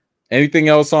 Anything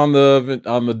else on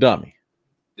the dummy?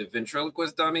 The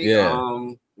ventriloquist dummy?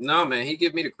 Yeah. No, man, he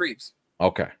give me the creeps.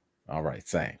 Okay. All right,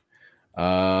 same.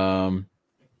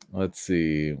 Let's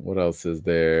see. What else is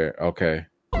there? Okay.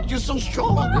 You're so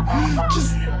strong.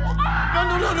 Just no.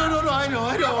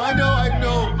 I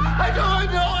know.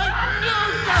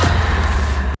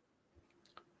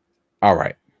 All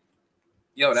right.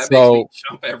 Yo, that makes me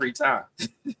jump every time.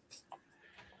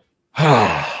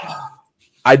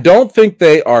 I don't think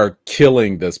they are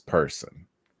killing this person.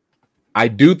 I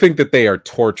do think that they are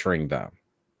torturing them.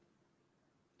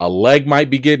 A leg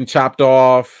might be getting chopped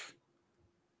off.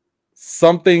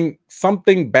 Something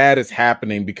bad is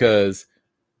happening because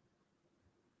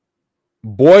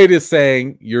Boyd is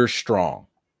saying you're strong.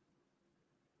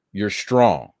 You're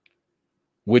strong,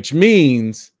 which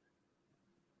means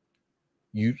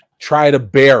you try to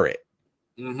bear it.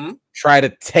 Mm-hmm. Try to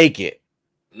take it.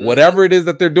 Mm-hmm. Whatever it is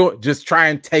that they're doing, just try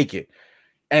and take it.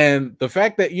 And the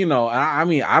fact that, I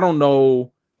mean, I don't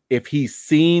know if he's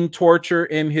seen torture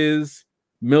in his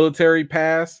military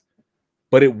past,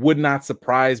 but it would not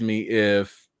surprise me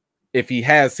if he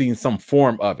has seen some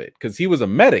form of it, because he was a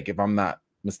medic, if I'm not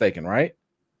mistaken, right?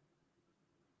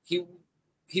 He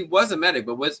was a medic,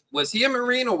 but was he a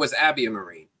Marine or was Abby a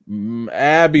Marine?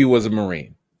 Abby was a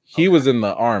Marine. He was in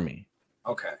the Army.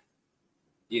 Okay.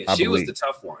 Yeah, she was the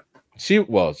tough one. She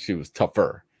was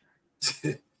tougher.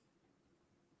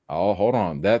 Oh, hold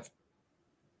on. They're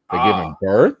giving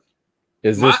birth?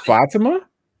 Is this Fatima?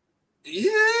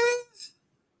 Yes.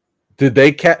 Did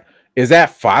they is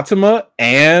that Fatima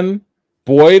and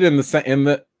Boyd in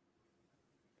the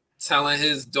telling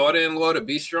his daughter-in-law to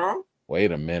be strong?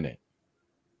 Wait a minute.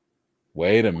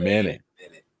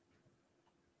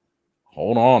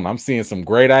 Hold on. I'm seeing some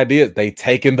great ideas. They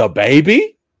taking the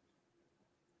baby?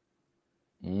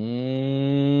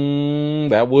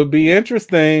 That would be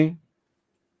interesting.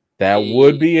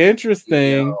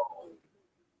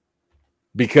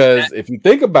 Because if you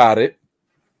think about it,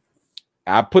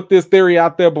 I put this theory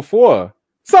out there before.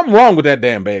 Something wrong with that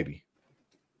damn baby.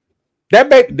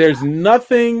 There's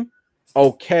nothing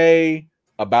okay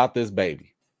about this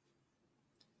baby.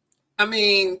 I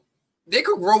mean, they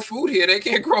could grow food here. They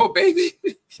can't grow a baby.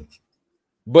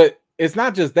 But it's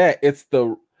not just that. It's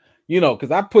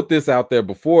because I put this out there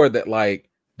before that, like,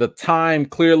 the time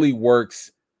clearly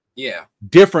works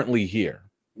differently here.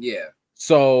 Yeah.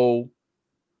 So,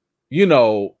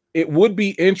 it would be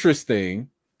interesting,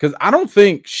 because I don't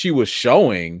think she was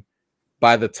showing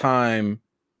by the time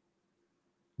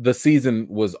the season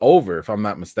was over, if I'm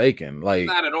not mistaken. Like,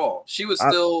 not at all. She was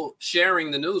still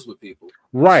sharing the news with people.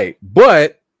 Right.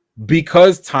 But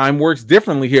because time works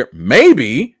differently here,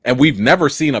 maybe, and we've never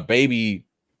seen a baby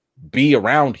be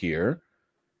around here,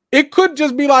 it could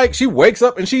just be like she wakes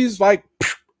up and she's like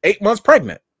 8 months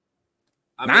pregnant.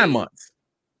 9 months.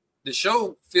 The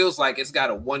show feels like it's got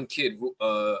a 1 kid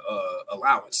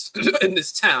allowance in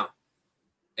this town.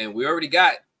 And we already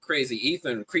got creepy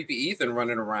Ethan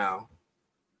running around.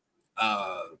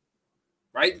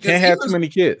 Right? Can't have too many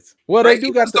kids. Well, right? They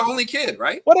do got the only kid,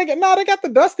 right? Well, they got the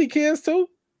Dusty kids too.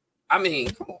 I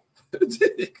mean, come on.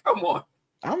 Come on.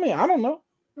 I mean, I don't know.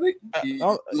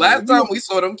 Last time we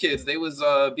saw them kids, they was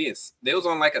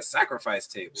on like a sacrifice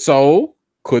table. So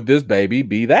could this baby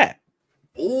be that?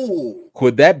 Ooh.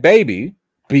 Could that baby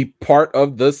be part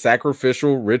of the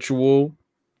sacrificial ritual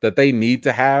that they need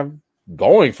to have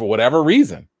going for whatever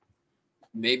reason?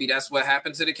 Maybe that's what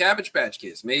happened to the Cabbage Patch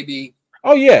Kids. Maybe.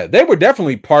 Oh yeah, they were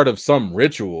definitely part of some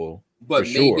ritual. But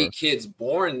maybe kids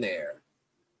born there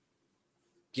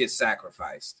get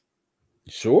sacrificed.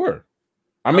 Sure.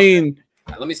 I mean,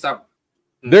 let me stop.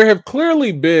 There have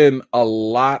clearly been a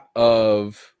lot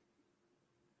of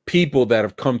people that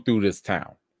have come through this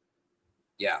town.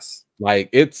 Yes. Like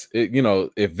if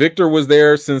Victor was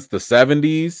there since the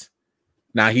 70s,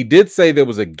 now he did say there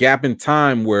was a gap in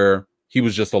time where he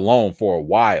was just alone for a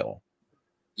while.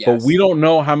 Yes. But we don't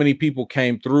know how many people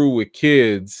came through with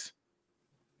kids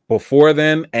before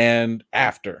then and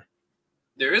after.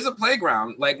 There is a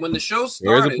playground. Like when the show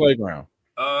started, there's a playground.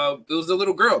 It was a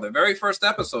little girl. The very first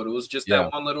episode, it was just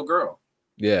that one little girl.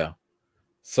 Yeah.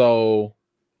 So,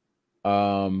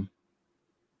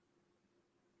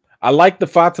 I like the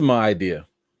Fatima idea.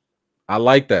 I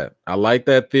like that. I like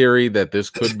that theory that this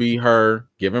could be her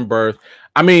giving birth.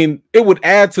 I mean, it would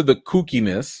add to the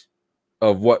kookiness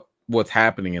of what's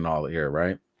happening in all of here,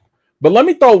 right? But let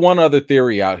me throw one other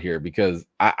theory out here because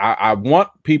I want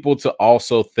people to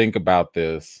also think about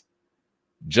this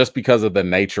just because of the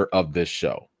nature of this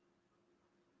show.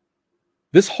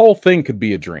 This whole thing could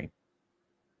be a dream.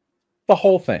 The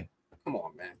whole thing. Come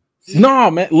on, man. No,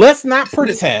 man. Let's not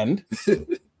pretend.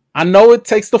 I know it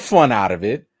takes the fun out of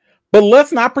it, but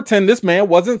let's not pretend this man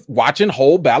wasn't watching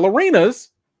whole ballerinas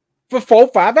for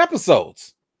 4-5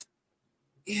 episodes.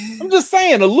 I'm just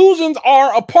saying, illusions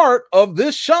are a part of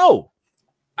this show.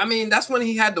 I mean, that's when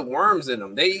he had the worms in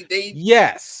him. They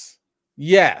Yes.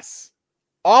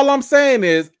 All I'm saying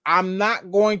is I'm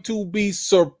not going to be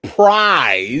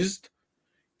surprised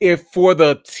if for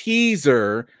the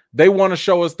teaser they want to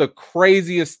show us the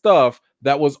craziest stuff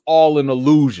that was all an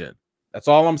illusion. That's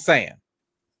all I'm saying.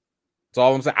 That's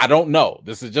all I'm saying. I don't know.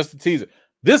 This is just a teaser.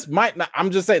 This might not, I'm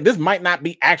just saying, this might not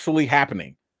be actually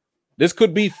happening. This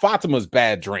could be Fatima's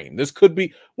bad dream. This could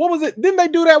be, what was it? Didn't they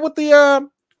do that with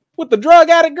the drug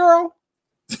addict girl?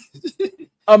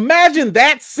 Imagine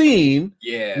that scene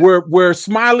where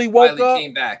Smiley woke up.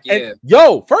 Came back. And,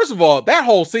 yo, first of all, that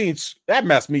whole scene, that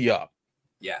messed me up.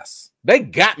 Yes. They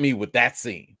got me with that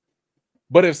scene.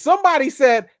 But if somebody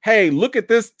said, hey, look at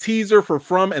this teaser for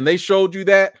From, and they showed you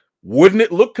that, wouldn't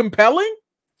it look compelling?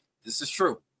 This is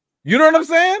true. You know what I'm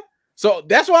saying? So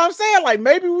that's what I'm saying. Like,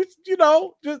 maybe we,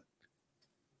 just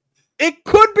it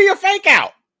could be a fake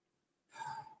out.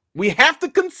 We have to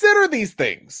consider these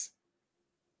things.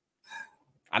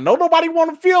 I know nobody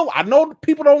want to feel. I know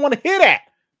people don't want to hear that.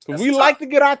 Because we like to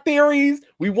get our theories.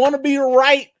 We want to be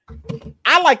right.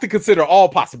 I like to consider all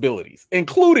possibilities,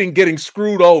 including getting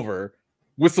screwed over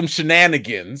with some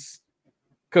shenanigans.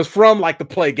 Because From like to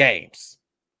play games.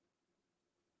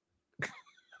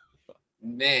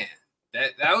 Man,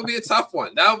 that would be a tough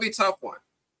one. That would be a tough one.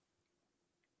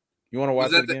 You want to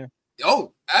watch it again?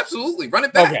 Oh, absolutely. Run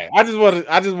it back. Okay. I just want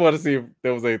to see if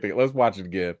there was anything. Let's watch it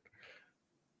again.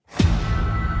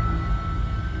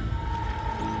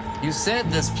 You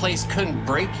said this place couldn't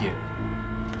break you.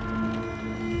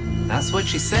 That's what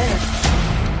she said.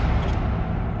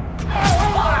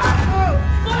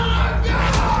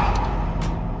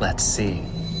 Let's see.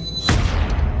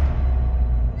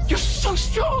 You're so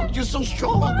strong. You're so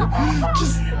strong.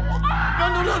 Just no.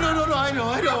 I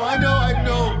know.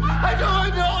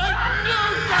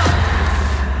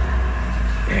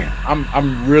 Damn,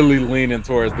 I'm really leaning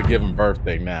towards the giving birth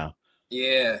thing now.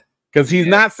 Yeah. Because he's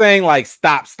not saying like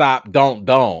stop,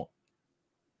 don't.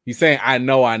 He's saying I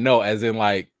know, as in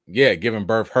like, yeah, giving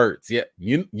birth hurts. Yeah,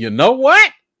 you know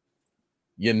what?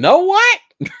 You know what?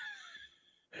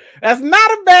 That's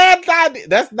not a bad idea.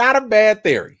 That's not a bad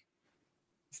theory.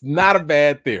 It's not a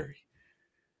bad theory.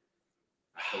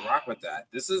 To rock with that.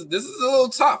 This is a little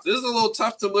tough. This is a little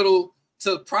tough to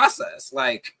process.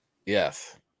 Like,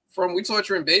 yes. From we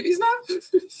torturing babies now?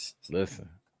 Listen,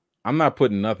 I'm not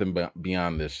putting nothing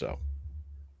beyond this show.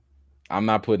 I'm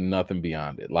not putting nothing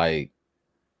beyond it. Like,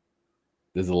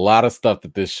 there's a lot of stuff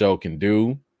that this show can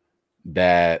do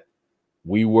that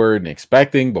we weren't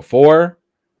expecting before.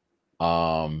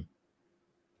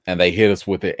 And they hit us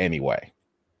with it anyway.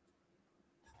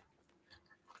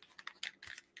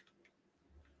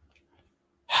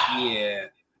 Yeah.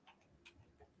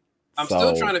 I'm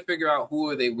still trying to figure out who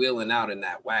are they wheeling out in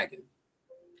that wagon.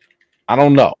 I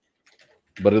don't know.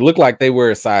 But it looked like they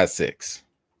were a size 6.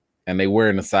 And they were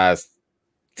in a size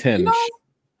 10.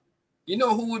 You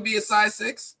know who would be a size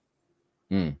 6?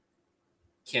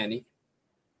 Kenny.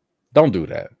 Don't do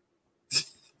that.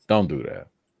 Don't do that.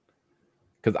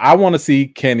 Because I want to see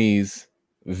Kenny's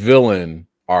villain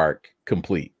arc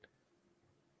complete.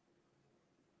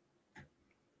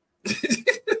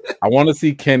 I want to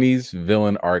see Kenny's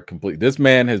villain arc complete. This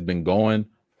man has been going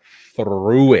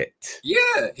through it.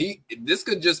 Yeah, this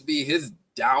could just be his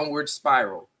downward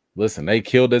spiral. Listen, they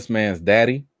killed this man's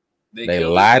daddy. They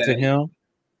lied to him.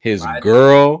 His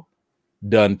girl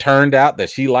done turned out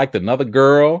that she liked another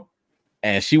girl,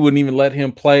 and she wouldn't even let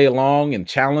him play along in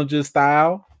challenges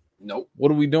style. Nope.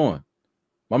 What are we doing?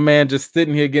 My man just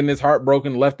sitting here getting his heart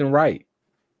broken left and right.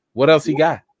 What else he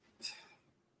got?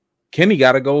 Kenny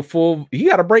got to go full. He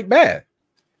got to break bad.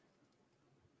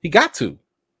 He got to.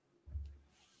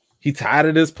 He tired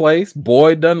of this place.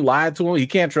 Boy done lied to him. He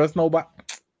can't trust nobody.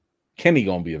 Kenny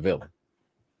gonna be a villain.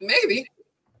 Maybe.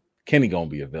 Kenny gonna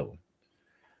be a villain.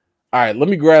 All right, let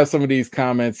me grab some of these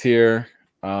comments here,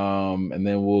 and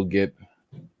then we'll get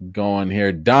going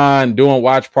here. Don doing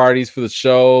watch parties for the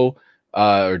show,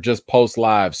 or just post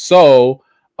live. So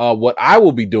what I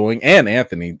will be doing, and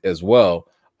Anthony as well,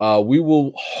 we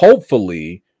will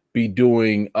hopefully be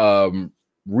doing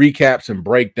recaps and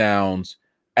breakdowns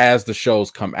as the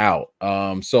shows come out.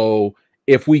 So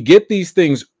if we get these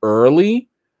things early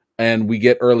and we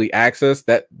get early access,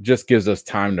 that just gives us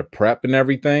time to prep and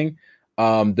everything.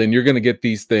 Then you're going to get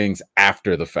these things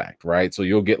after the fact, right? So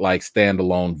you'll get like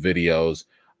standalone videos.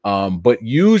 But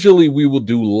usually we will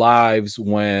do lives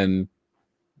when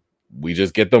we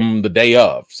just get them the day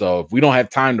of. So if we don't have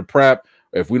time to prep,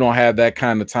 if we don't have that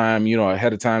kind of time,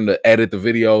 ahead of time to edit the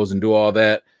videos and do all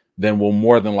that, then we'll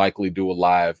more than likely do a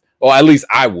live. Or at least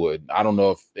I would. I don't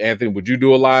know if Anthony, would you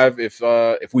do a live if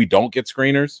we don't get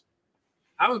screeners?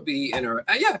 I would be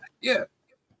yeah.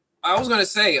 I was gonna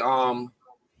say,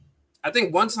 I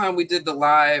think one time we did the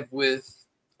live with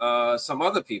some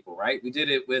other people, right? We did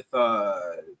it with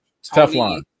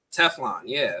Tony Teflon,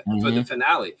 yeah, for the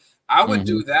finale. I would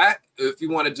do that. If you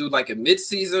want to do like a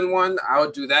mid-season one, I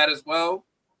would do that as well.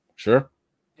 Sure.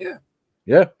 Yeah.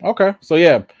 Yeah. Okay. So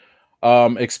yeah,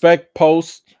 expect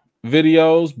post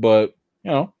videos, but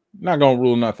not gonna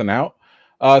rule nothing out.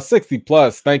 60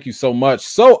 plus, thank you so much.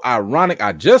 So ironic,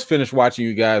 I just finished watching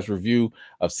you guys review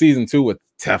of season 2 with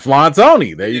Teflon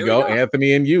Tony. There you go,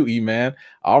 Anthony and you, E-Man.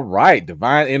 All right,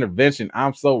 Divine Intervention.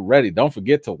 I'm so ready. Don't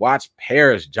forget to watch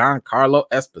Paris, Giancarlo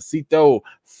Esposito,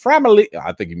 Framily.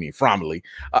 I think you mean Framily.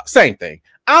 Same thing.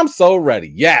 I'm so ready.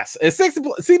 Yes. And 60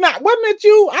 plus. See, wasn't it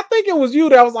you? I think it was you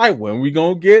that was like, when we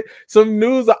gonna get some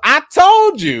news? I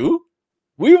told you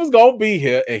we was gonna be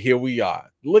here, and here we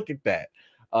are. Look at that.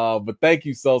 But thank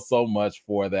you so much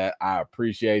for that. I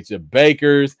appreciate you.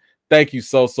 Bakers, thank you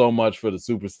so much for the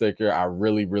super sticker. I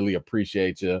really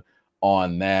appreciate you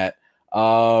on that.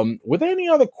 Were there any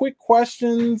other quick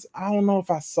questions? I don't know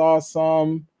if I saw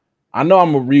some. I know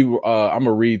I'm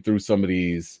gonna read through some of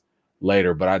these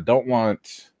later, but I don't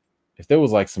want, if there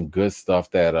was like some good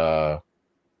stuff that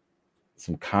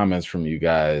some comments from you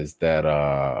guys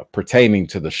that pertaining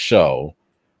to the show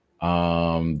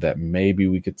that maybe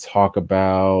we could talk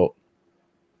about.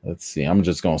 Let's see. I'm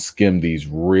just gonna skim these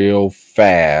real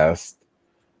fast.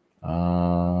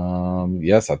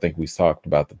 Yes, I think we talked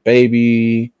about the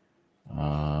baby.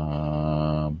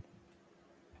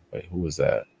 Wait, who was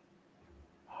that?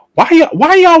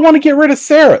 Why y'all want to get rid of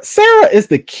Sarah? Sarah is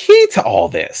the key to all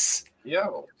this.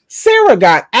 Yo. Sarah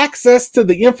got access to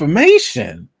the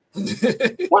information.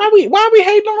 Why we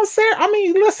hating on Sarah? I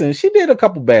mean, listen, she did a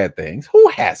couple bad things. Who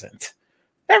hasn't?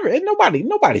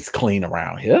 Nobody's clean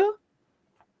around here.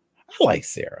 I like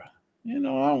Sarah. I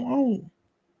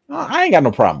ain't got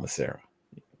no problem with Sarah.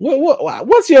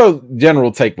 What's your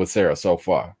general take with Sarah so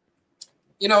far?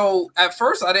 At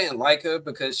first I didn't like her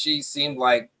because she seemed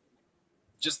like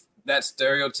just that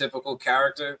stereotypical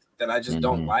character that I just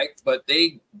don't like. But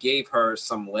they gave her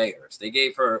some layers. They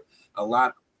gave her a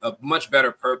much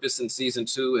better purpose in season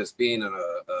 2 as being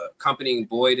accompanying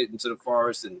Boyd into the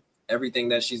forest and everything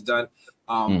that she's done.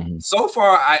 So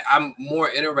far, I'm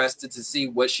more interested to see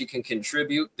what she can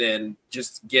contribute than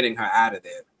just getting her out of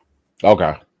there.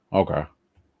 Okay.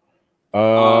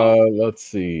 Let's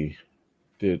see.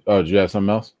 Did you have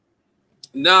something else?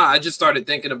 Nah, I just started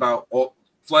thinking about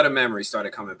flood of memory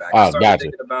started coming back. I started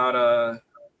thinking about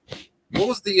what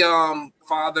was the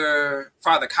Father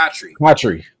Khatri?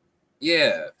 Khatri.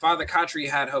 Yeah, Father Khatri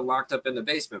had her locked up in the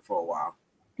basement for a while.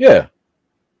 Yeah.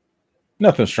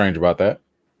 Nothing strange about that.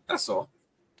 That's all.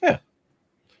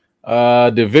 Yeah.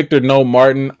 Did Victor know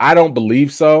Martin? I don't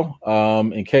believe so.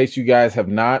 In case you guys have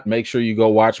not, make sure you go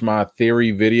watch my theory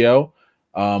video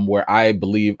where I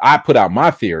believe I put out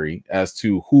my theory as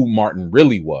to who Martin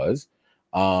really was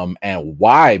and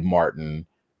why Martin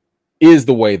is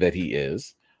the way that he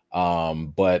is.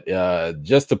 But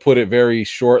just to put it very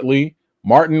shortly,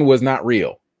 Martin was not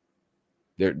real.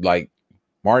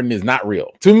 Martin is not real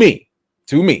to me.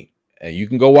 And you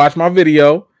can go watch my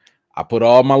video. I put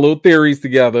all my little theories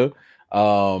together.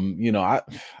 I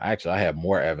have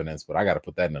more evidence, but I got to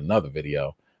put that in another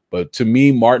video. But to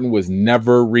me, Martin was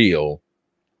never real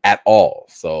at all.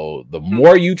 So the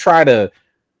more you try to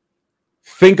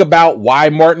think about why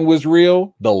Martin was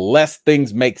real, the less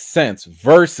things make sense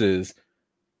versus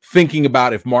thinking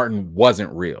about if Martin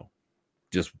wasn't real.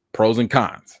 Just pros and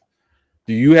cons.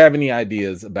 Do you have any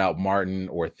ideas about Martin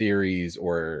or theories,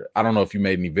 or I don't know if you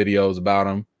made any videos about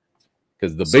him?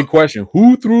 Because the big question,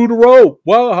 who threw the rope?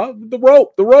 Well, the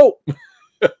rope.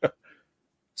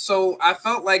 So I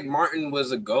felt like Martin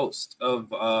was a ghost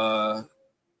of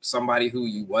somebody who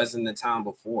you was in the town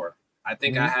before. I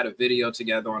think I had a video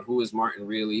together on who is Martin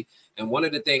really. And one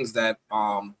of the things that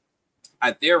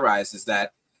I theorized is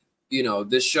that,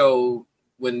 this show,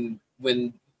 when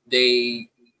they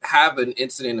have an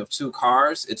incident of 2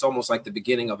 cars, it's almost like the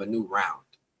beginning of a new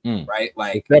round, right?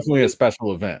 Like it's definitely a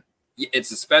special event.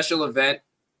 It's a special event,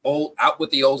 old out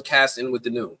with the old cast, in with the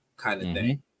new kind of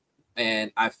thing.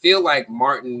 And I feel like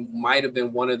Martin might have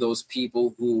been one of those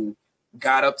people who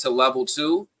got up to level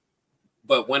 2,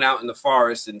 but went out in the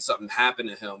forest and something happened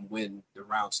to him when the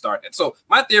round started. So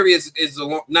my theory is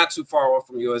not too far off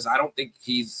from yours. I don't think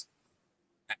he's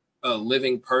a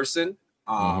living person.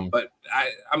 But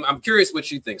I'm curious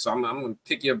what you think. So I'm going to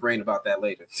pick your brain about that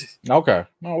later. Okay.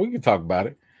 No, we can talk about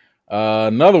it.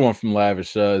 Another one from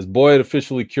Lavish is Boyd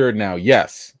officially cured now?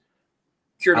 Yes.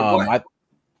 Cured of what?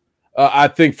 I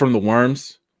think from the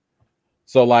worms.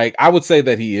 So, like, I would say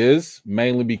that he is,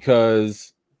 mainly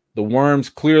because the worms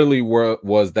clearly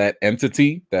was that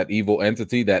entity, that evil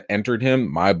entity that entered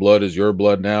him. My blood is your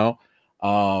blood now.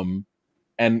 And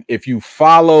if you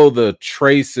follow the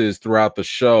traces throughout the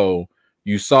show,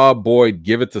 you saw Boyd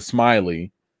give it to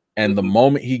Smiley, and the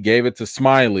moment he gave it to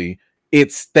Smiley,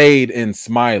 it stayed in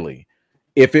Smiley.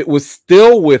 If it was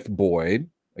still with Boyd,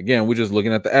 again, we're just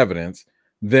looking at the evidence,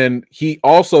 then he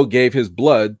also gave his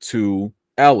blood to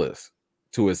Ellis,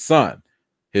 to his son.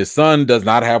 His son does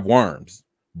not have worms.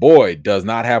 Boyd does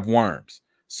not have worms.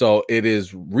 So it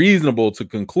is reasonable to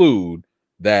conclude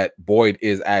that Boyd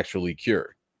is actually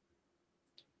cured.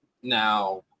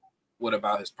 Now, what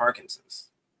about his Parkinson's?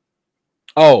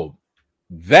 Oh,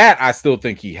 that I still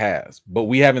think he has, but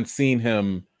we haven't seen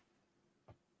him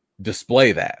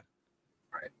display that.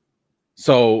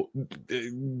 So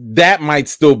that might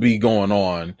still be going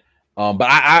on. But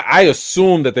I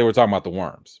assume that they were talking about the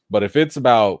worms. But if it's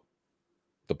about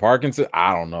the Parkinson,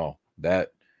 I don't know.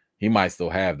 That he might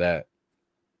still have that.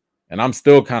 And I'm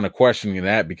still kind of questioning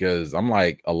that because I'm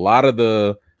like, a lot of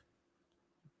the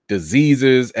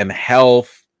diseases and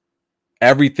health,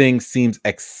 everything seems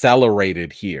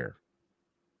accelerated here.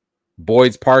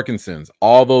 Boyd's Parkinson's,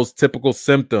 all those typical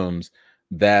symptoms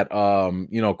that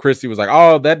Christy was like,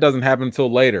 oh, that doesn't happen until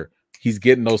later. He's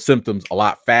getting those symptoms a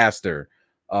lot faster.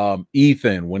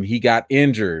 Ethan, when he got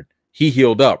injured, he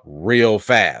healed up real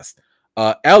fast.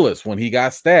 Ellis, when he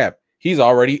got stabbed, he's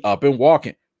already up and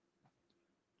walking.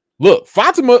 Look,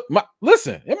 Fatima,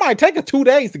 listen, it might take her 2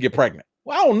 days to get pregnant.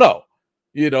 Well, I don't know.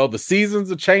 The seasons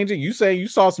are changing. You say you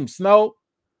saw some snow.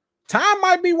 Time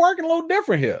might be working a little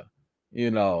different here.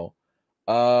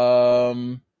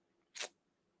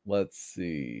 Let's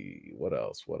see. What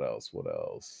else?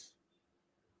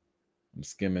 I'm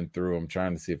skimming through. I'm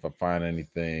trying to see if I find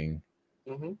anything.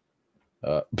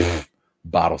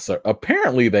 Bottle service.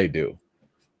 Apparently they do.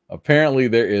 Apparently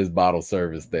there is bottle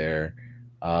service there.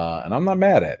 And I'm not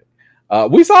mad at it.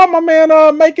 We saw my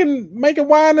man making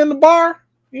wine in the bar,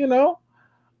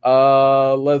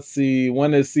 Let's see.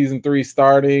 When is season 3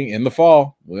 starting? In the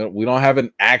fall. We don't have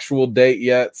an actual date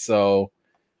yet, so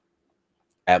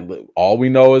all we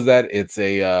know is that it's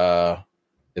a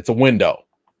window,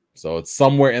 so it's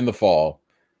somewhere in the fall.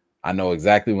 I know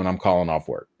exactly when I'm calling off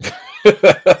work.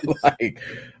 Like,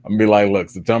 I'm be like, look,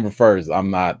 September 1st, I'm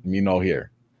not me no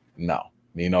here. No,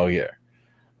 me no here.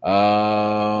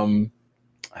 I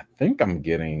think I'm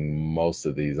getting most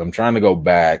of these. I'm trying to go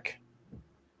back.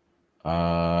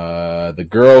 The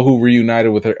girl who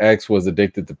reunited with her ex was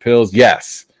addicted to pills.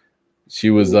 Yes, she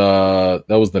was. That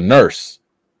was the nurse,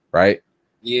 right?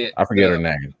 Yeah, I forget her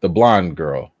name. The blonde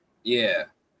girl. Yeah.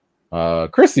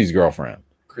 Christy's girlfriend.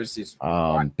 Christy's.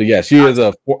 But yeah, she's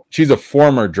a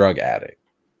former drug addict.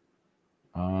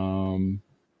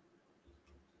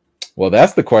 Well,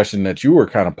 that's the question that you were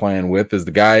kind of playing with. Is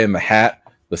the guy in the hat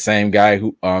the same guy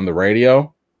who on the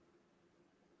radio?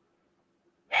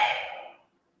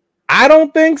 I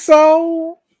don't think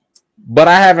so, but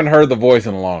I haven't heard the voice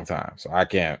in a long time, so I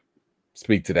can't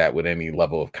speak to that with any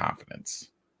level of confidence.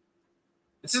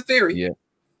 It's a theory. Yeah.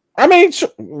 I mean,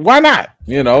 why not?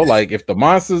 Like, if the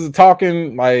monsters are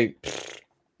talking, like,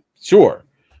 sure.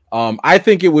 I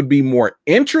think it would be more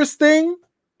interesting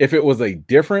if it was a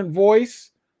different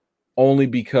voice, only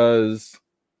because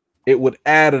it would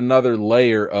add another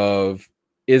layer of,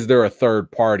 is there a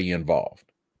third party involved?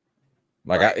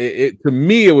 Like, right. To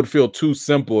me, it would feel too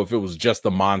simple if it was just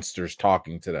the monsters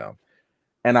talking to them.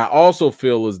 And I also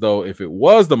feel as though if it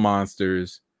was the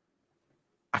monsters,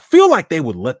 I feel like they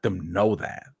would let them know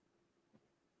that.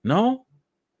 No?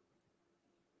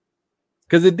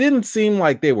 Because it didn't seem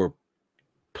like they were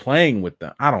playing with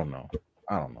them. I don't know.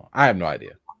 I have no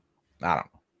idea. I don't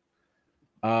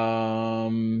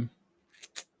know.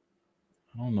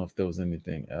 I don't know if there was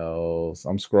anything else.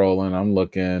 I'm scrolling. I'm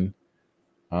looking.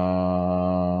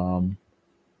 Oh,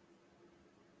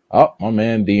 my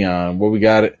man Dion. Where we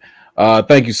got it?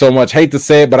 Thank you so much. Hate to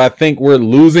say it, but I think we're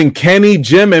losing Kenny,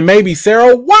 Jim, and maybe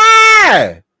Sarah.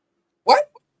 Why?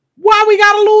 What? Why we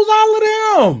gotta lose all of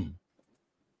them?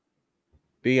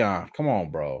 Dion, come on,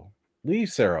 bro. Leave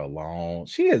Sarah alone.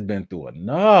 She has been through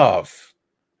enough.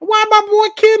 Why my boy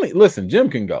Kenny? Listen, Jim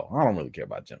can go. I don't really care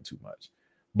about Jim too much.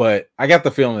 But I got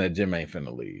the feeling that Jim ain't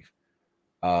finna leave.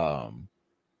 I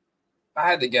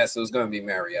had to guess it was going to be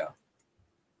Mario.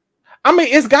 I mean,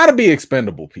 it's got to be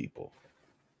expendable people.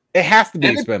 It has to be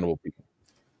expendable people.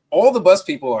 All the bus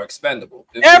people are expendable.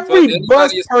 Every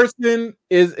bus person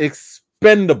is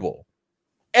expendable.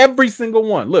 Every single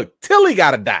one. Look, Tilly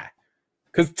got to die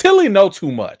because Tilly know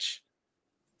too much.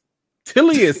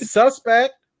 Tilly is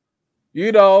suspect.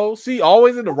 You know, she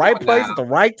always in the right place at the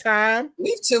right time.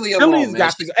 Leave Tilly alone. Tilly's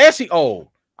got to go. And she old.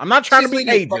 I'm not trying to be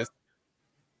ageist.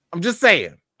 I'm just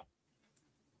saying.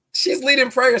 She's leading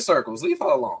prayer circles. Leave her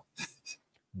alone.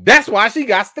 That's why she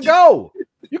got to go.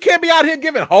 You can't be out here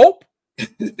giving hope,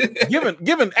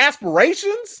 giving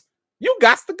aspirations. You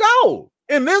got to go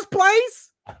in this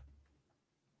place.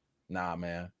 Nah,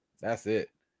 man, that's it.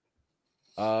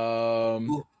 My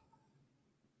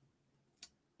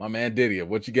man Didier,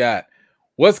 what you got?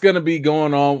 What's gonna be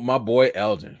going on with my boy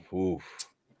Elgin? Oof.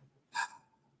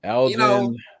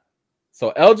 Elgin.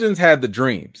 So Elgin's had the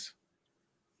dreams.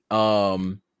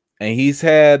 And he's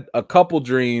had a couple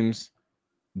dreams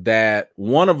that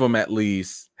one of them at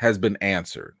least has been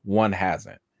answered. One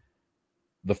hasn't.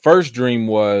 The first dream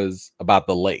was about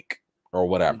the lake or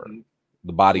whatever,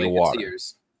 the body of water.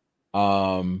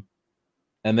 And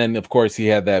then of course he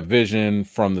had that vision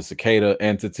from the cicada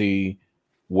entity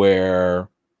where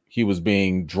he was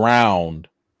being drowned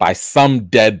by some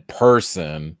dead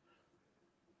person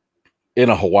in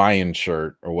a Hawaiian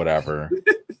shirt or whatever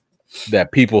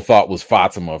that people thought was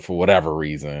Fatima for whatever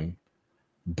reason.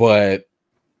 But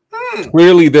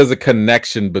clearly there's a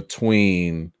connection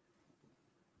between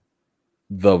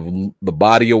the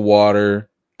body of water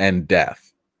and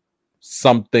death.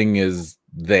 Something is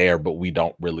there, but we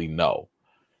don't really know.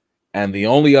 And the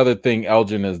only other thing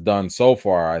Elgin has done so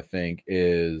far, I think,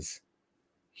 is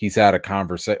he's had a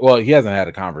conversation. Well, he hasn't had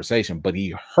a conversation, but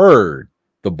he heard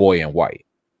the boy in white.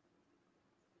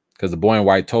 Because the boy in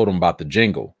white told him about the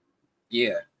jingle.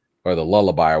 Yeah. Or the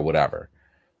lullaby or whatever.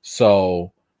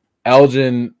 So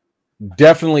Elgin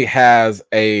definitely has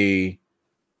a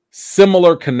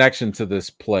similar connection to this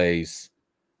place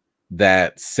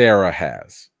that Sarah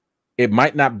has. It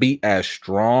might not be as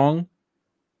strong,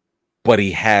 but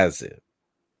he has it.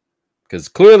 Because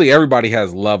clearly everybody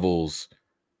has levels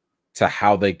to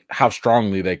how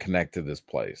strongly they connect to this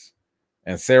place.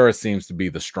 And Sarah seems to be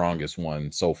the strongest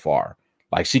one so far.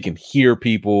 Like she can hear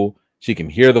people, she can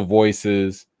hear the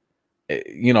voices.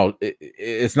 You know,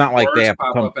 it's not like they have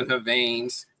pop up in her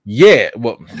veins. Yeah,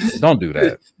 well, don't do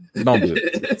that. Don't do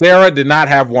it. Sarah did not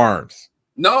have worms.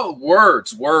 No,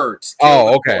 words.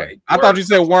 Oh, okay. I thought you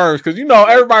said worms because you know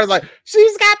everybody's like,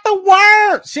 she's got the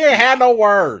worms. She ain't had no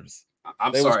worms.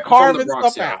 I'm they sorry. Was carving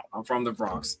stuff out. I'm from the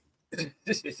Bronx.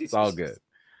 It's all good.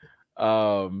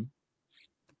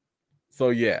 So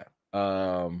yeah.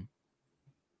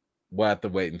 We'll have to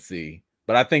wait and see.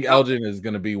 But I think Elgin is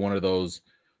going to be one of those,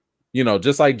 you know,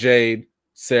 just like Jade,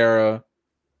 Sarah,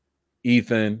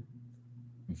 Ethan,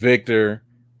 Victor,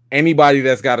 anybody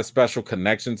that's got a special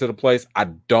connection to the place, I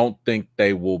don't think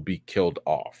they will be killed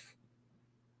off.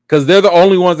 Because they're the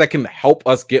only ones that can help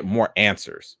us get more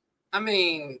answers. I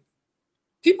mean,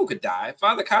 people could die.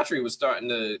 Father Khatri was starting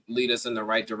to lead us in the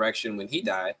right direction when he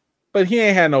died. But he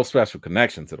ain't had no special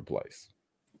connection to the place.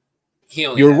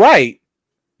 You're right.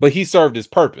 But he served his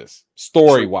purpose,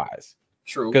 story-wise.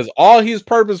 True. Because all his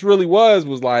purpose really was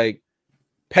like,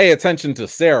 pay attention to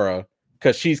Sarah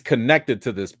because she's connected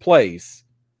to this place.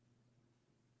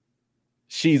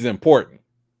 She's important.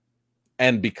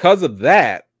 And because of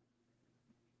that,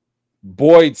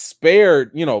 Boyd spared,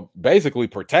 you know, basically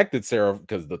protected Sarah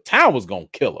because the town was going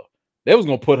to kill her. They was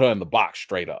going to put her in the box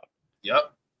straight up.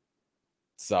 Yep.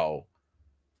 So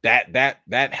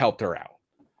that helped her out.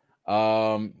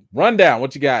 Rundown,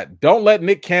 what you got? Don't let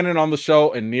Nick Cannon on the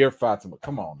show and near Fatima.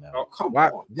 Come on now. Oh, come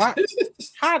on.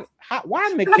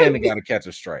 Why Nick Cannon got to catch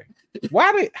a stray?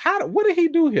 What did he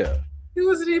do here? He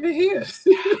wasn't even here.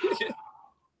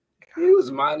 He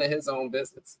was minding his own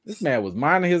business. This man was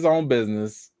minding his own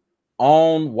business,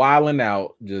 on wilding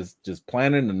out, just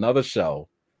planning another show,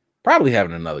 probably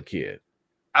having another kid.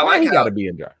 Why he got to be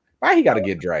in drag? Why he got to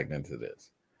get dragged into this?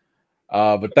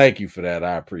 But thank you for that.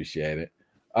 I appreciate it.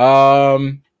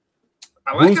 Tilly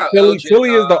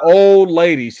is the old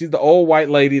lady. She's the old white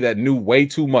lady that knew way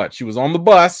too much. She was on the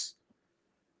bus.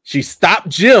 She stopped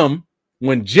Jim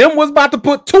when Jim was about to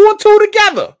put 2 and 2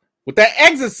 together. with that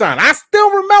exit sign. I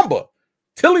still remember.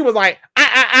 Tilly was like,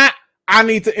 I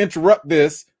need to interrupt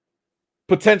this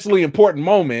potentially important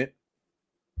moment.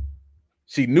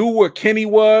 She knew where Kenny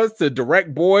was to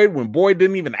direct Boyd when Boyd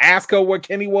didn't even ask her where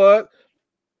Kenny was.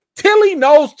 Tilly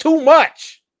knows too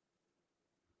much.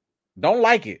 Don't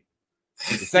like it.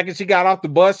 The second she got off the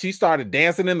bus, she started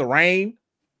dancing in the rain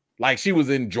like she was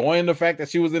enjoying the fact that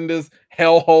she was in this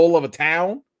hellhole of a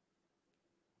town.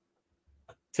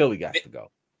 Tilly got to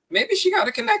go. Maybe she got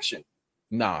a connection.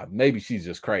 Nah, maybe she's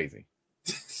just crazy.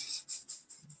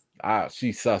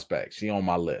 She's suspect. She on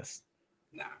my list.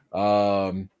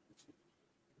 Nah.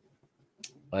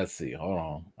 Let's see. Hold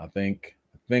on. I think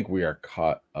we are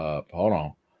caught up.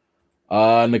 Hold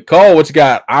on. Nicole, what you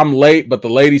got? I'm late, but the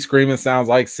lady screaming sounds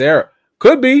like Sarah.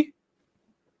 Could be.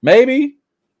 Maybe.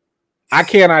 I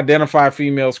can't identify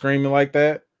female screaming like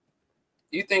that.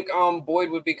 You think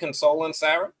Boyd would be consoling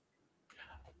Sarah?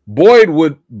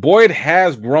 Boyd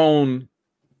has grown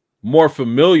more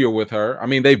familiar with her. I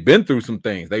mean, they've been through some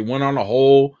things. They went on a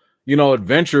whole,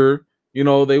 adventure.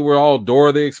 They were all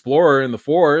Dora the Explorer in the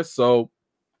forest. So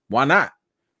why not?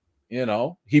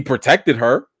 He protected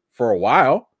her for a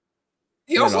while.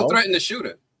 He also threatened to shoot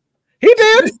her. He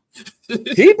did.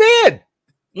 He did.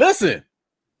 Listen,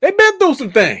 they've been through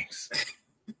some things.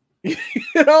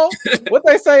 What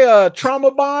they say, a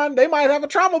trauma bond. They might have a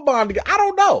trauma bond together. I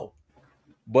don't know.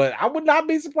 But I would not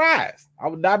be surprised. I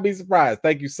would not be surprised.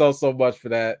 Thank you so much for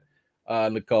that,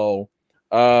 Nicole.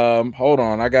 Hold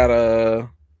on. Let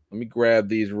me grab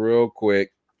these real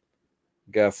quick.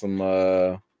 Got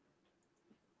some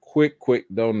quick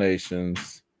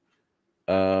donations.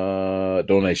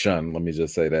 Donation. Let me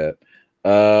just say that.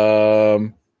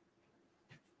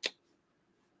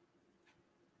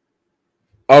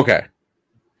 Okay.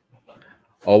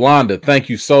 Olanda, thank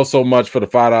you so much for the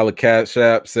 $5 Cash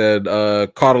App. Said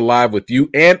caught alive with you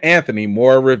and Anthony.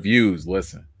 More reviews.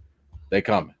 Listen, they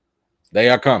coming. They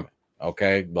are coming.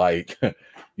 Okay, like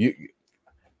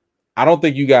I don't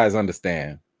think you guys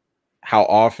understand how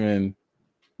often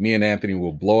me and Anthony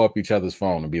will blow up each other's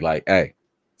phone and be like, "Hey,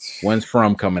 when's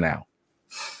From coming out?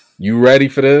 You ready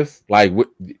for this? Like,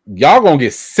 y'all gonna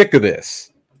get sick of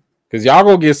this because y'all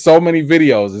gonna get so many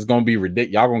videos. It's gonna be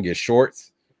ridiculous. Y'all gonna get shorts."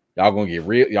 Y'all gonna get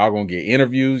real. Y'all gonna get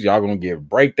interviews. Y'all gonna get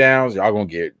breakdowns. Y'all gonna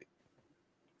get.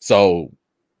 So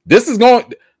these are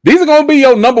gonna be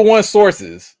your number one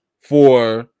sources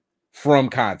for From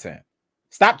content.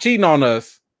 Stop cheating on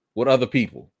us with other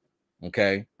people.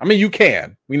 Okay. I mean, you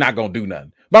can. We're not gonna do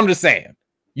nothing. But I'm just saying,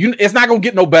 it's not gonna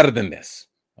get no better than this.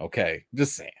 Okay.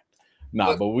 Just saying.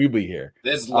 Nah, but we'll be here.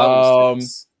 There's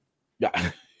levels.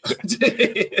 Yeah.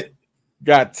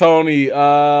 Got Tony.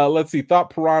 Let's see.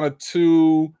 Thought Piranha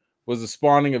 2 was the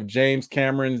spawning of James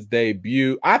Cameron's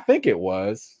debut. I think it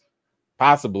was.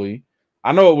 Possibly.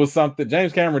 I know it was something.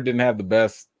 James Cameron didn't have the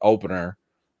best opener,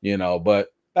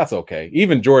 but that's okay.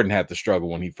 Even Jordan had to struggle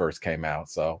when he first came out,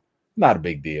 so not a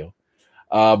big deal.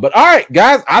 But all right,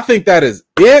 guys, I think that is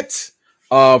it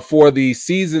for the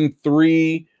season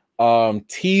 3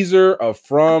 teaser of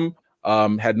From.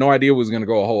 Had no idea it was going to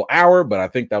go a whole hour, but I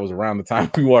think that was around the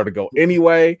time we wanted to go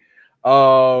anyway.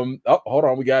 Hold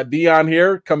on. We got Dion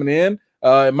here coming in.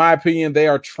 In my opinion, they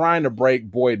are trying to break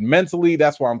Boyd mentally.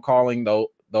 That's why I'm calling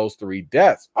those 3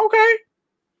 deaths. Okay.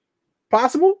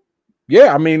 Possible.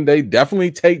 Yeah. I mean, they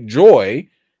definitely take joy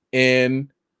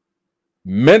in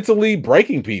mentally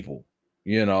breaking people,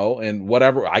 and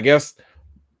whatever. I guess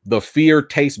the fear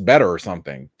tastes better or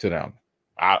something to them.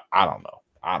 I don't know.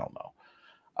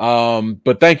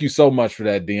 But thank you so much for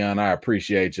that, Dion. I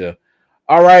appreciate you.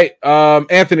 All right,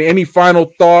 Anthony, any final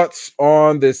thoughts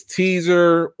on this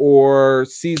teaser or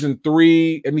season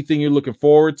 3? Anything you're looking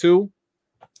forward to?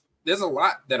 There's a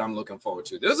lot that I'm looking forward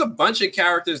to. There's a bunch of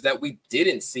characters that we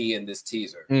didn't see in this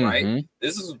teaser, right?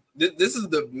 This is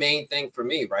the main thing for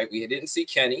me, right? We didn't see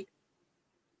Kenny.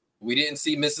 We didn't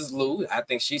see Mrs. Lou. I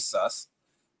think she's sus.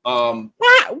 What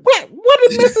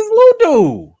did Mrs. Lou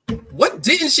do? What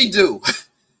didn't she do?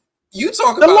 You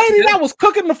talk the about lady that was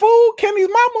cooking the food, Kenny's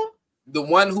mama. The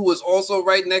one who was also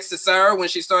right next to Sarah when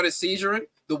she started seizuring,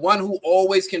 the one who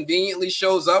always conveniently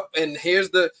shows up, and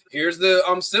here's the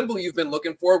symbol you've been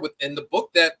looking for within the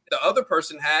book that the other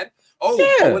person had. Oh,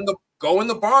 yeah. Go in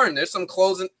the barn. There's some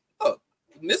clothes. Look,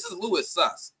 Mrs. Lou is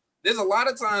sus. There's a lot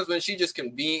of times when she just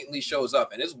conveniently shows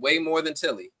up, and it's way more than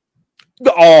Tilly.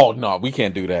 Oh no, we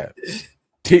can't do that.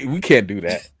 We can't do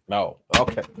that. No.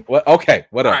 Okay. Well, okay.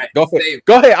 Whatever. Right, go ahead.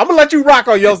 Go ahead. I'm gonna let you rock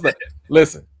on your stuff.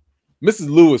 Listen. Mrs.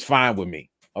 Lou is fine with me.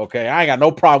 Okay. I ain't got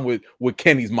no problem with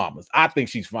Kenny's mamas. I think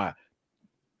she's fine.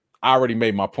 I already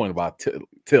made my point about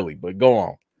Tilly, but go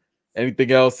on.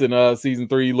 Anything else in season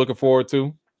 3 you looking forward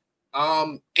to?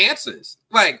 Answers.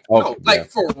 Like, Okay, no, like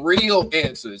for real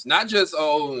answers, not just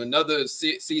another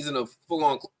season of full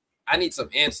on. I need some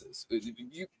answers.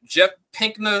 Jeff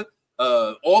Pinkner,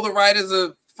 all the writers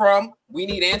are from. We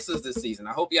need answers this season.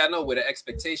 I hope y'all know where the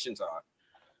expectations are.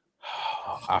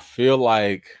 I feel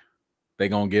like they're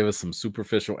gonna give us some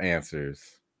superficial answers,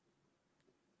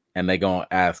 and they're gonna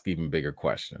ask even bigger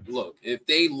questions. Look, if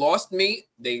they lost me,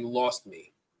 they lost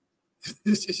me.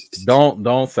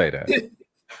 Don't say that.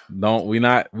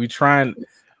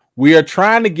 We are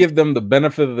trying to give them the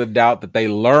benefit of the doubt that they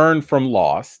learned from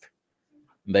Lost,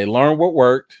 they learned what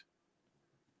worked,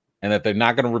 and that they're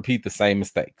not going to repeat the same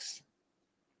mistakes.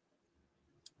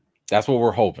 That's what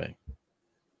we're hoping.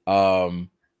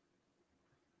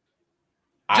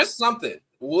 Just something.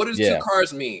 What does two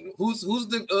cars mean? Who's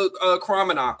the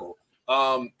Chromonacle?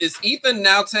 Is Ethan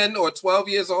now 10 or 12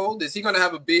 years old? Is he going to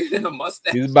have a beard and a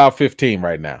mustache? He's about 15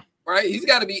 right now. Right? He's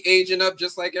got to be aging up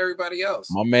just like everybody else.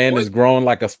 My man is growing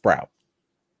like a sprout.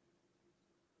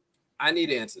 I need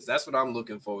answers. That's what I'm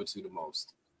looking forward to the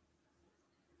most.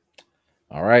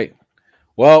 All right.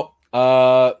 Well,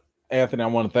 Anthony, I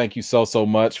want to thank you so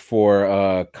much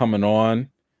for coming on.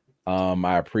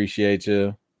 I appreciate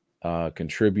you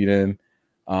contributing.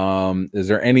 Is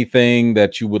there anything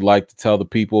that you would like to tell the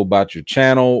people about your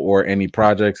channel or any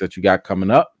projects that you got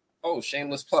coming up? Oh,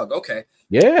 shameless plug. Okay.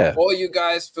 Yeah. All you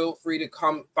guys feel free to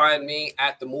come find me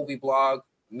at the movie blog.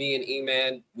 Me and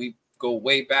E-Man, we go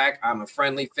way back. I'm a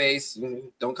friendly face.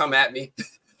 Don't come at me.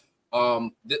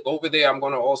 Over there, I'm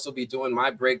going to also be doing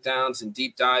my breakdowns and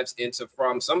deep dives into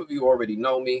From. Some of you already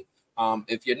know me.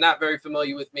 If you're not very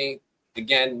familiar with me,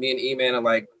 again, me and E-Man are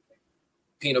like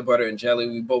peanut butter and jelly.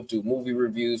 We both do movie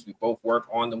reviews. We both work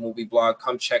on the movie blog.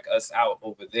 Come check us out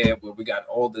over there where we got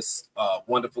all this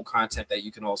wonderful content that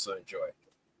you can also enjoy.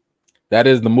 That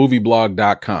is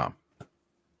themovieblog.com.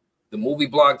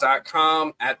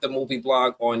 Themovieblog.com, at the movie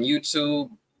blog on YouTube,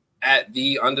 at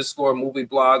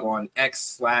 _movieblog on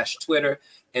X/Twitter,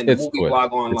 and the movie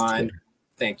blog online.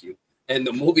 Thank you. And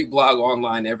the movie blog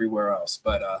online everywhere else,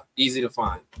 but easy to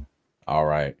find. All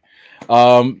right.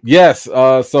 Yes.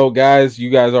 So guys, you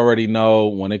guys already know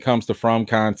when it comes to From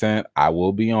content, I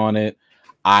will be on it.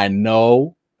 I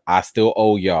know I still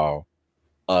owe y'all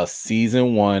a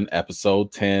season 1,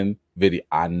 episode 10 video.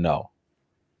 I know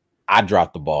I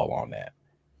dropped the ball on that.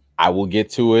 I will get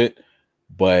to it,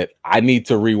 but I need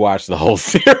to rewatch the whole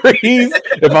series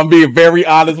if I'm being very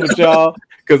honest with y'all,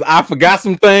 because I forgot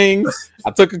some things.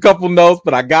 I took a couple notes,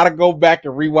 but I gotta go back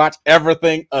and rewatch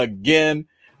everything again.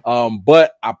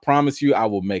 But I promise you I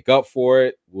will make up for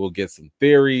it. We'll get some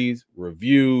theories,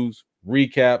 reviews,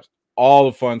 recaps, all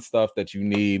the fun stuff that you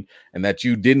need and that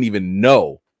you didn't even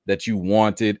know that you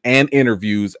wanted, and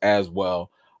interviews as well.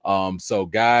 So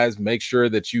guys, make sure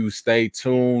that you stay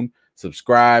tuned,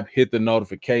 subscribe, hit the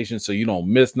notification so you don't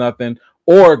miss nothing,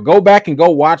 or go back and go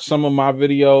watch some of my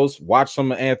videos, watch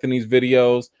some of Anthony's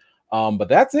videos. But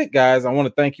that's it, guys. I want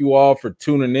to thank you all for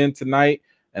tuning in tonight,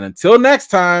 and until next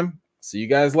time, see you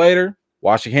guys later.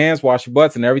 Wash your hands, wash your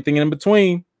butts, and everything in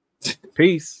between.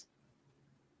 Peace.